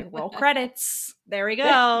was like, roll credits. There we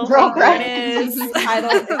go. Roll There credits.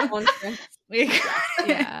 it is.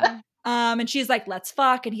 Yeah. And she's like, let's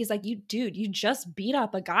fuck. And he's like, you just beat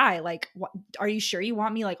up a guy. Like, what, are you sure you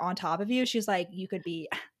want me like on top of you? She's like, you could be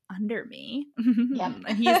under me. Yep.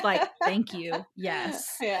 And he's like, thank you.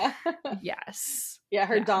 Yes. Yeah. Yes. Yeah,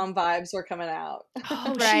 her Dom vibes were coming out.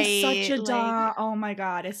 Oh, Right, she's such a like- Dom. Oh my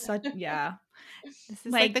God. It's such, yeah. This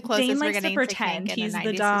is Like, like the closest Dane we're likes to getting pretend to kink in he's a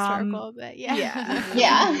the 90s Dom. historical, but yeah.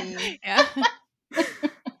 Yeah.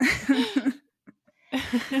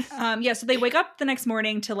 Yeah. So they wake up the next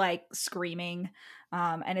morning to like screaming.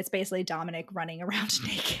 And it's basically Dominic running around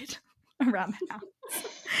naked around the house.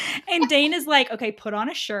 And Dane is like, okay, put on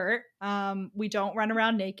a shirt. We don't run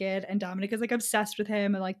around naked. And Dominic is like obsessed with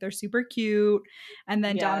him and like they're super cute. And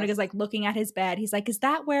then Dominic is like looking at his bed. He's like, is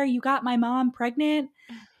that where you got my mom pregnant?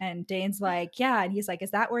 And Dane's like, yeah. And he's like,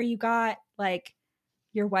 is that where you got like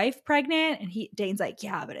your wife pregnant? And Dane's like,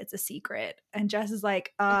 yeah, but it's a secret. And Jess is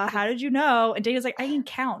like, how did you know? And Dane is like, I can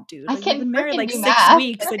count, dude. Like, you've been married like 6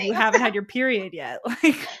 weeks and you haven't had your period yet.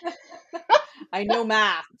 Like, I know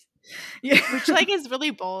math. yeah. Which like is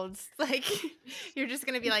really bold. Like you're just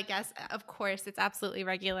gonna be like, yes, of course, it's absolutely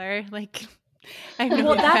regular. Like I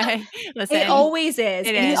know. Well, listen, it always is.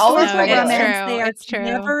 It In is. historical No, it's romance, true. they are It's true.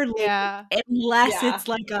 never late, Yeah. unless it's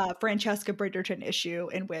like a Francesca Bridgerton issue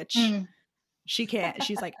in which Mm. she can't.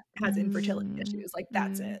 She's like has infertility issues. Like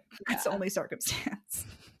that's it. That's the only circumstance.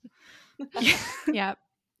 Yep.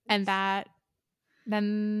 And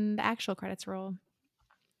then the actual credits roll.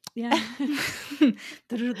 Yeah.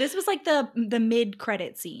 This was like the mid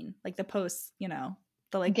credit scene, like the post, the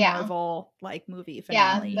like Marvel like movie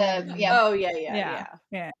finale. Oh yeah.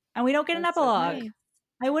 And we don't get an epilogue.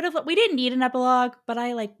 Nice. We didn't need an epilogue, but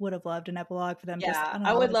I like would have loved an epilogue for them. Yeah, just,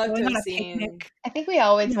 I would love going to on have a seen. picnic. I think we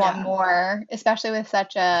always want more, especially with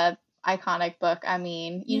such a iconic book. I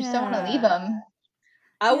mean, you just don't want to leave them.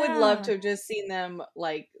 I would love to have just seen them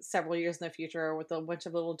like several years in the future with a bunch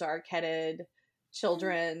of little dark-headed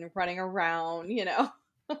children running around, Yeah,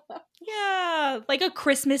 like a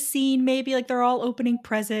Christmas scene, maybe like they're all opening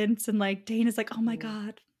presents, and like Dane is like, "Oh my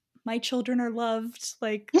God, my children are loved."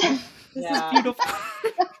 Like this is beautiful.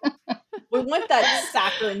 We want that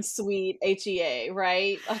saccharine sweet HEA,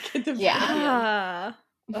 right? Like at the yeah.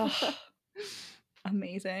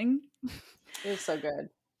 Amazing. It was so good.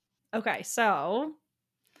 Okay, so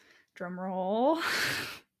drum roll.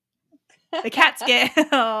 The cat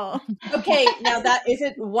scale. Okay, now that is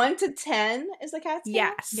it 1 to 10 is the cat scale?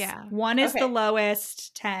 Yes. Yeah. 1 is the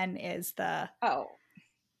lowest, 10 is the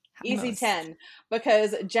easy most. 10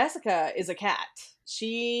 because Jessica is a cat.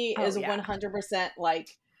 She is 100%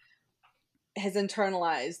 like has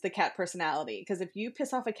internalized the cat personality because if you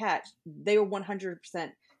piss off a cat, they are 100%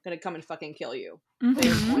 gonna come and fucking kill you.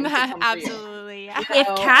 Absolutely. Yeah. If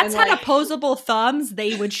cats had opposable thumbs,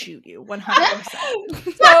 they would shoot you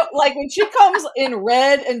 100%. So, like when she comes in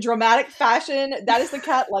red and dramatic fashion, that is the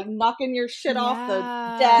cat like knocking your shit off the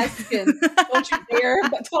desk and don't you dare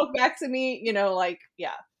but talk back to me.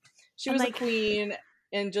 She was a queen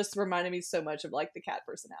and just reminded me so much of like the cat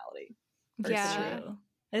personality. Yeah.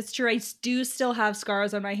 It's true. I do still have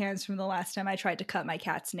scars on my hands from the last time I tried to cut my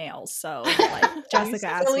cat's nails. So, like, Jessica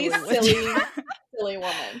absolutely silly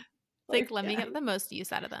woman. Like, let me get the most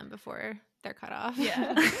use out of them before they're cut off.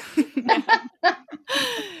 Yeah.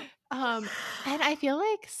 And I feel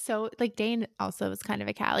like Dane also was kind of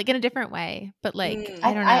a cat, like in a different way, but like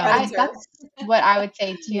I don't know. That's what I would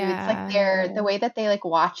say too. Yeah. It's like the way that they like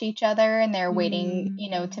watch each other and they're waiting,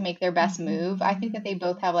 to make their best move. I think that they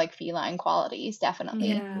both have like feline qualities,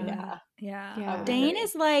 definitely. Yeah. Dane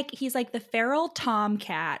is like he's like the feral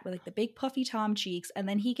tomcat with like the big puffy tom cheeks, and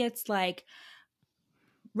then he gets like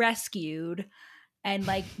rescued and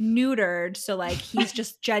like neutered, so like he's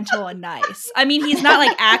just gentle and nice. I mean, he's not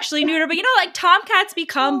like actually neutered, but like tomcats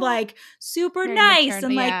become like super nice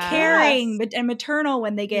and like caring and maternal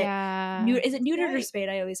when they get neutered. Is it neutered or spayed?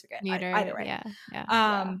 I always forget. Either way.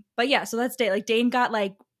 But yeah, so that's Dane. Like Dane got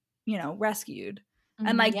like rescued,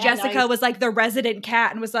 and like Jessica was like the resident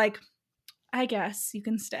cat and was like, I guess you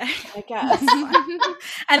can stay. I guess.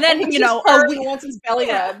 And then, wants his belly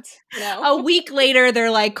rubbed. A week later,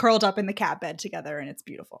 they're like curled up in the cat bed together, and it's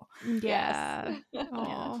beautiful. Yeah.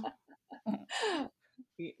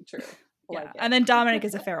 True. Like and then Dominic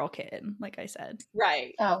is a feral kid, like I said.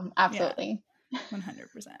 Right. Oh, absolutely. 100%.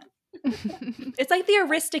 It's like the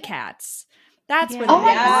Aristocats. That's what it is. Oh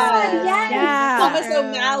my God, yes. Thomas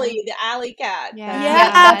O'Malley, the alley cat.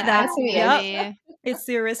 That's who he is. It's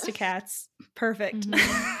the Aristocats. Perfect.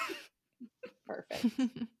 Perfect.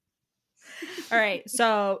 All right.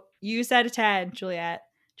 So you said a 10, Juliet.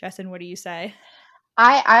 Justin, what do you say?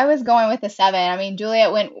 I was going with the 7. I mean,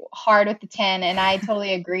 Juliet went hard with the 10, and I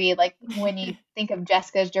totally agree. Like when you think of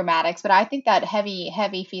Jessica's dramatics, but I think that heavy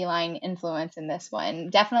feline influence in this one,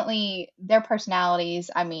 definitely their personalities.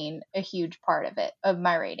 I mean, a huge part of it, of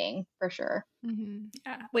my rating for sure. Mm-hmm.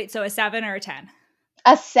 Yeah. Wait, so a 7 or a 10?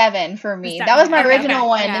 A 7 for me. 7. That was my Okay, original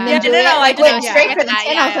one, Yeah. and then Yeah, Juliet no, like I went just- straight yeah. for the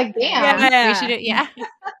 10. I was like, damn. Yeah. We should. Yeah.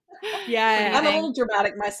 Yeah. I'm a little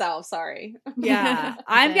dramatic myself. Sorry. Yeah. Same.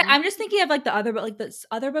 I'm just thinking of like the other, like the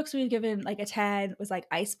other books we've given like a 10 was like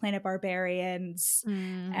Ice Planet Barbarians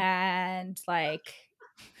and like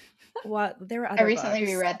what there were other I recently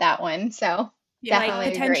books. reread that one, so Yeah, definitely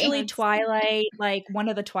like potentially agree. Twilight, like one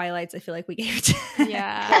of the Twilights I feel like we gave to.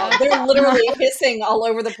 Yeah. They're literally hissing all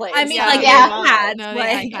over the place. I mean, Yeah. like Yeah. cats, No,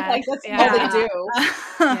 like, Like that's Yeah. all they do.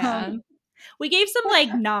 Yeah. We gave some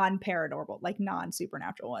like non-paranormal, like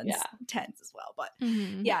non-supernatural ones, Yeah. 10s as well. But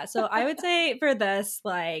Mhm. yeah, so I would say for this,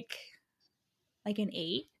 like an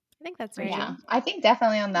 8. I think that's right. Yeah, I think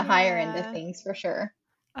definitely on the higher end of Yeah. things for sure.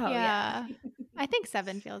 Oh yeah. I think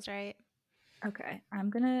 7 feels right. Okay,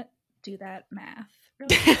 I'm gonna do that math.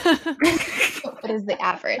 Really quick. What is the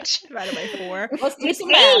average? Divided by 4. Let's do It's some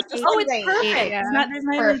math. 8. Just Oh, some it's things. perfect. Yeah. There's not even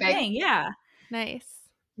Perfect. a thing. Yeah, Nice.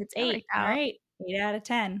 it's That 8. worked All out. right, 8 out of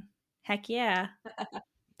 10. Heck yeah,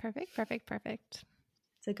 Perfect.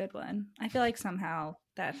 it's a good one. I feel like somehow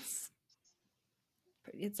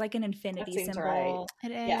it's like an infinity seems symbol right.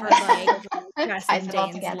 It is. Yeah. for like Ties Jess and it all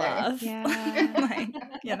Dane's together. love.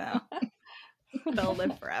 Yeah. Like, they'll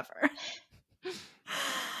live forever.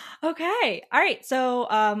 Okay. All right.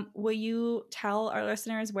 So will you tell our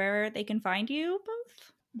listeners where they can find you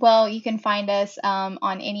both? Well, you can find us on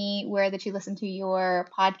anywhere that you listen to your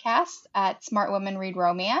podcast at Smart Women Read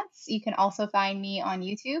Romance. You can also find me on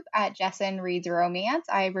YouTube at Jessin Reads Romance.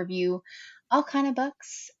 I review all kind of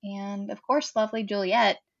books, and of course, lovely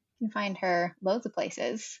Juliet. You can find her loads of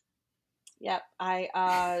places. Yep.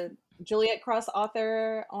 I Juliet Cross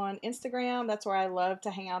author on Instagram. That's where I love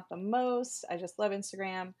to hang out the most. I just love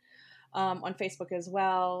Instagram. On Facebook as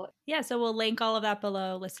well. Yeah, so we'll link all of that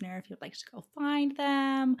below, listener, if you'd like to go find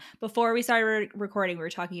them. Before we started recording, we were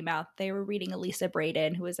talking about they were reading Elisa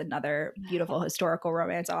Braden, who is another beautiful historical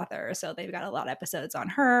romance author. So they've got a lot of episodes on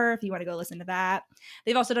her if you want to go listen to that.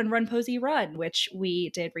 They've also done Run, Posey, Run, which we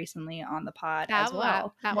did recently on the pod as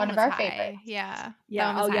well. That One one of was our high. favorites. Yeah.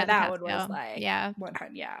 Yeah. That one was high on the that cat one was scale. like Yeah. 100%.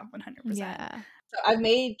 Yeah, 100%. Yeah. So I've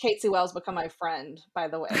made Kate Sue Wells become my friend, by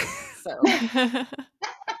the way. So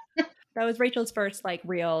That was Rachel's first like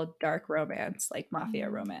real dark romance, like mafia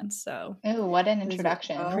romance. So Ooh, what an it was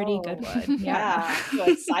introduction. a pretty good Oh, one. yeah.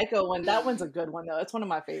 The Psycho one. That one's a good one though. It's one of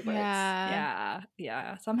my favorites.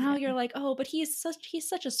 Yeah. Somehow you're like, oh, but he's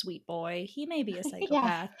such a sweet boy. He may be a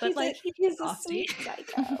psychopath, but he's a nasty. sweet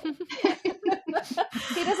psycho.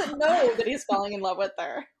 He doesn't know that he's falling in love with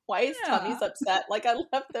her. Why his tummy's upset? Like I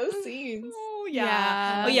love those scenes. Oh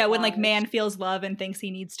Yeah. Oh yeah, when like gosh. man feels love and thinks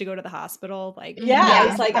he needs to go to the hospital. Like Yeah,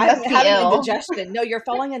 it's like that I'm must be having ill. indigestion. No, you're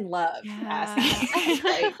falling in love. Yeah.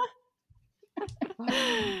 Like,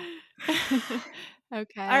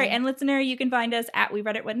 Okay. All right, and listener, you can find us at We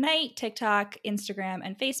Read It One Night, TikTok, Instagram,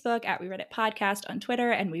 and Facebook, at We Read It Podcast on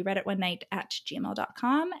Twitter, and We Read It One Night at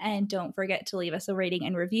gmail.com. And don't forget to leave us a rating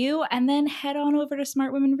and review, and then head on over to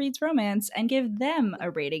Smart Women Reads Romance and give them a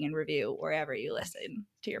rating and review wherever you listen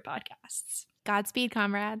to your podcasts. Godspeed,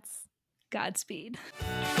 comrades. Godspeed.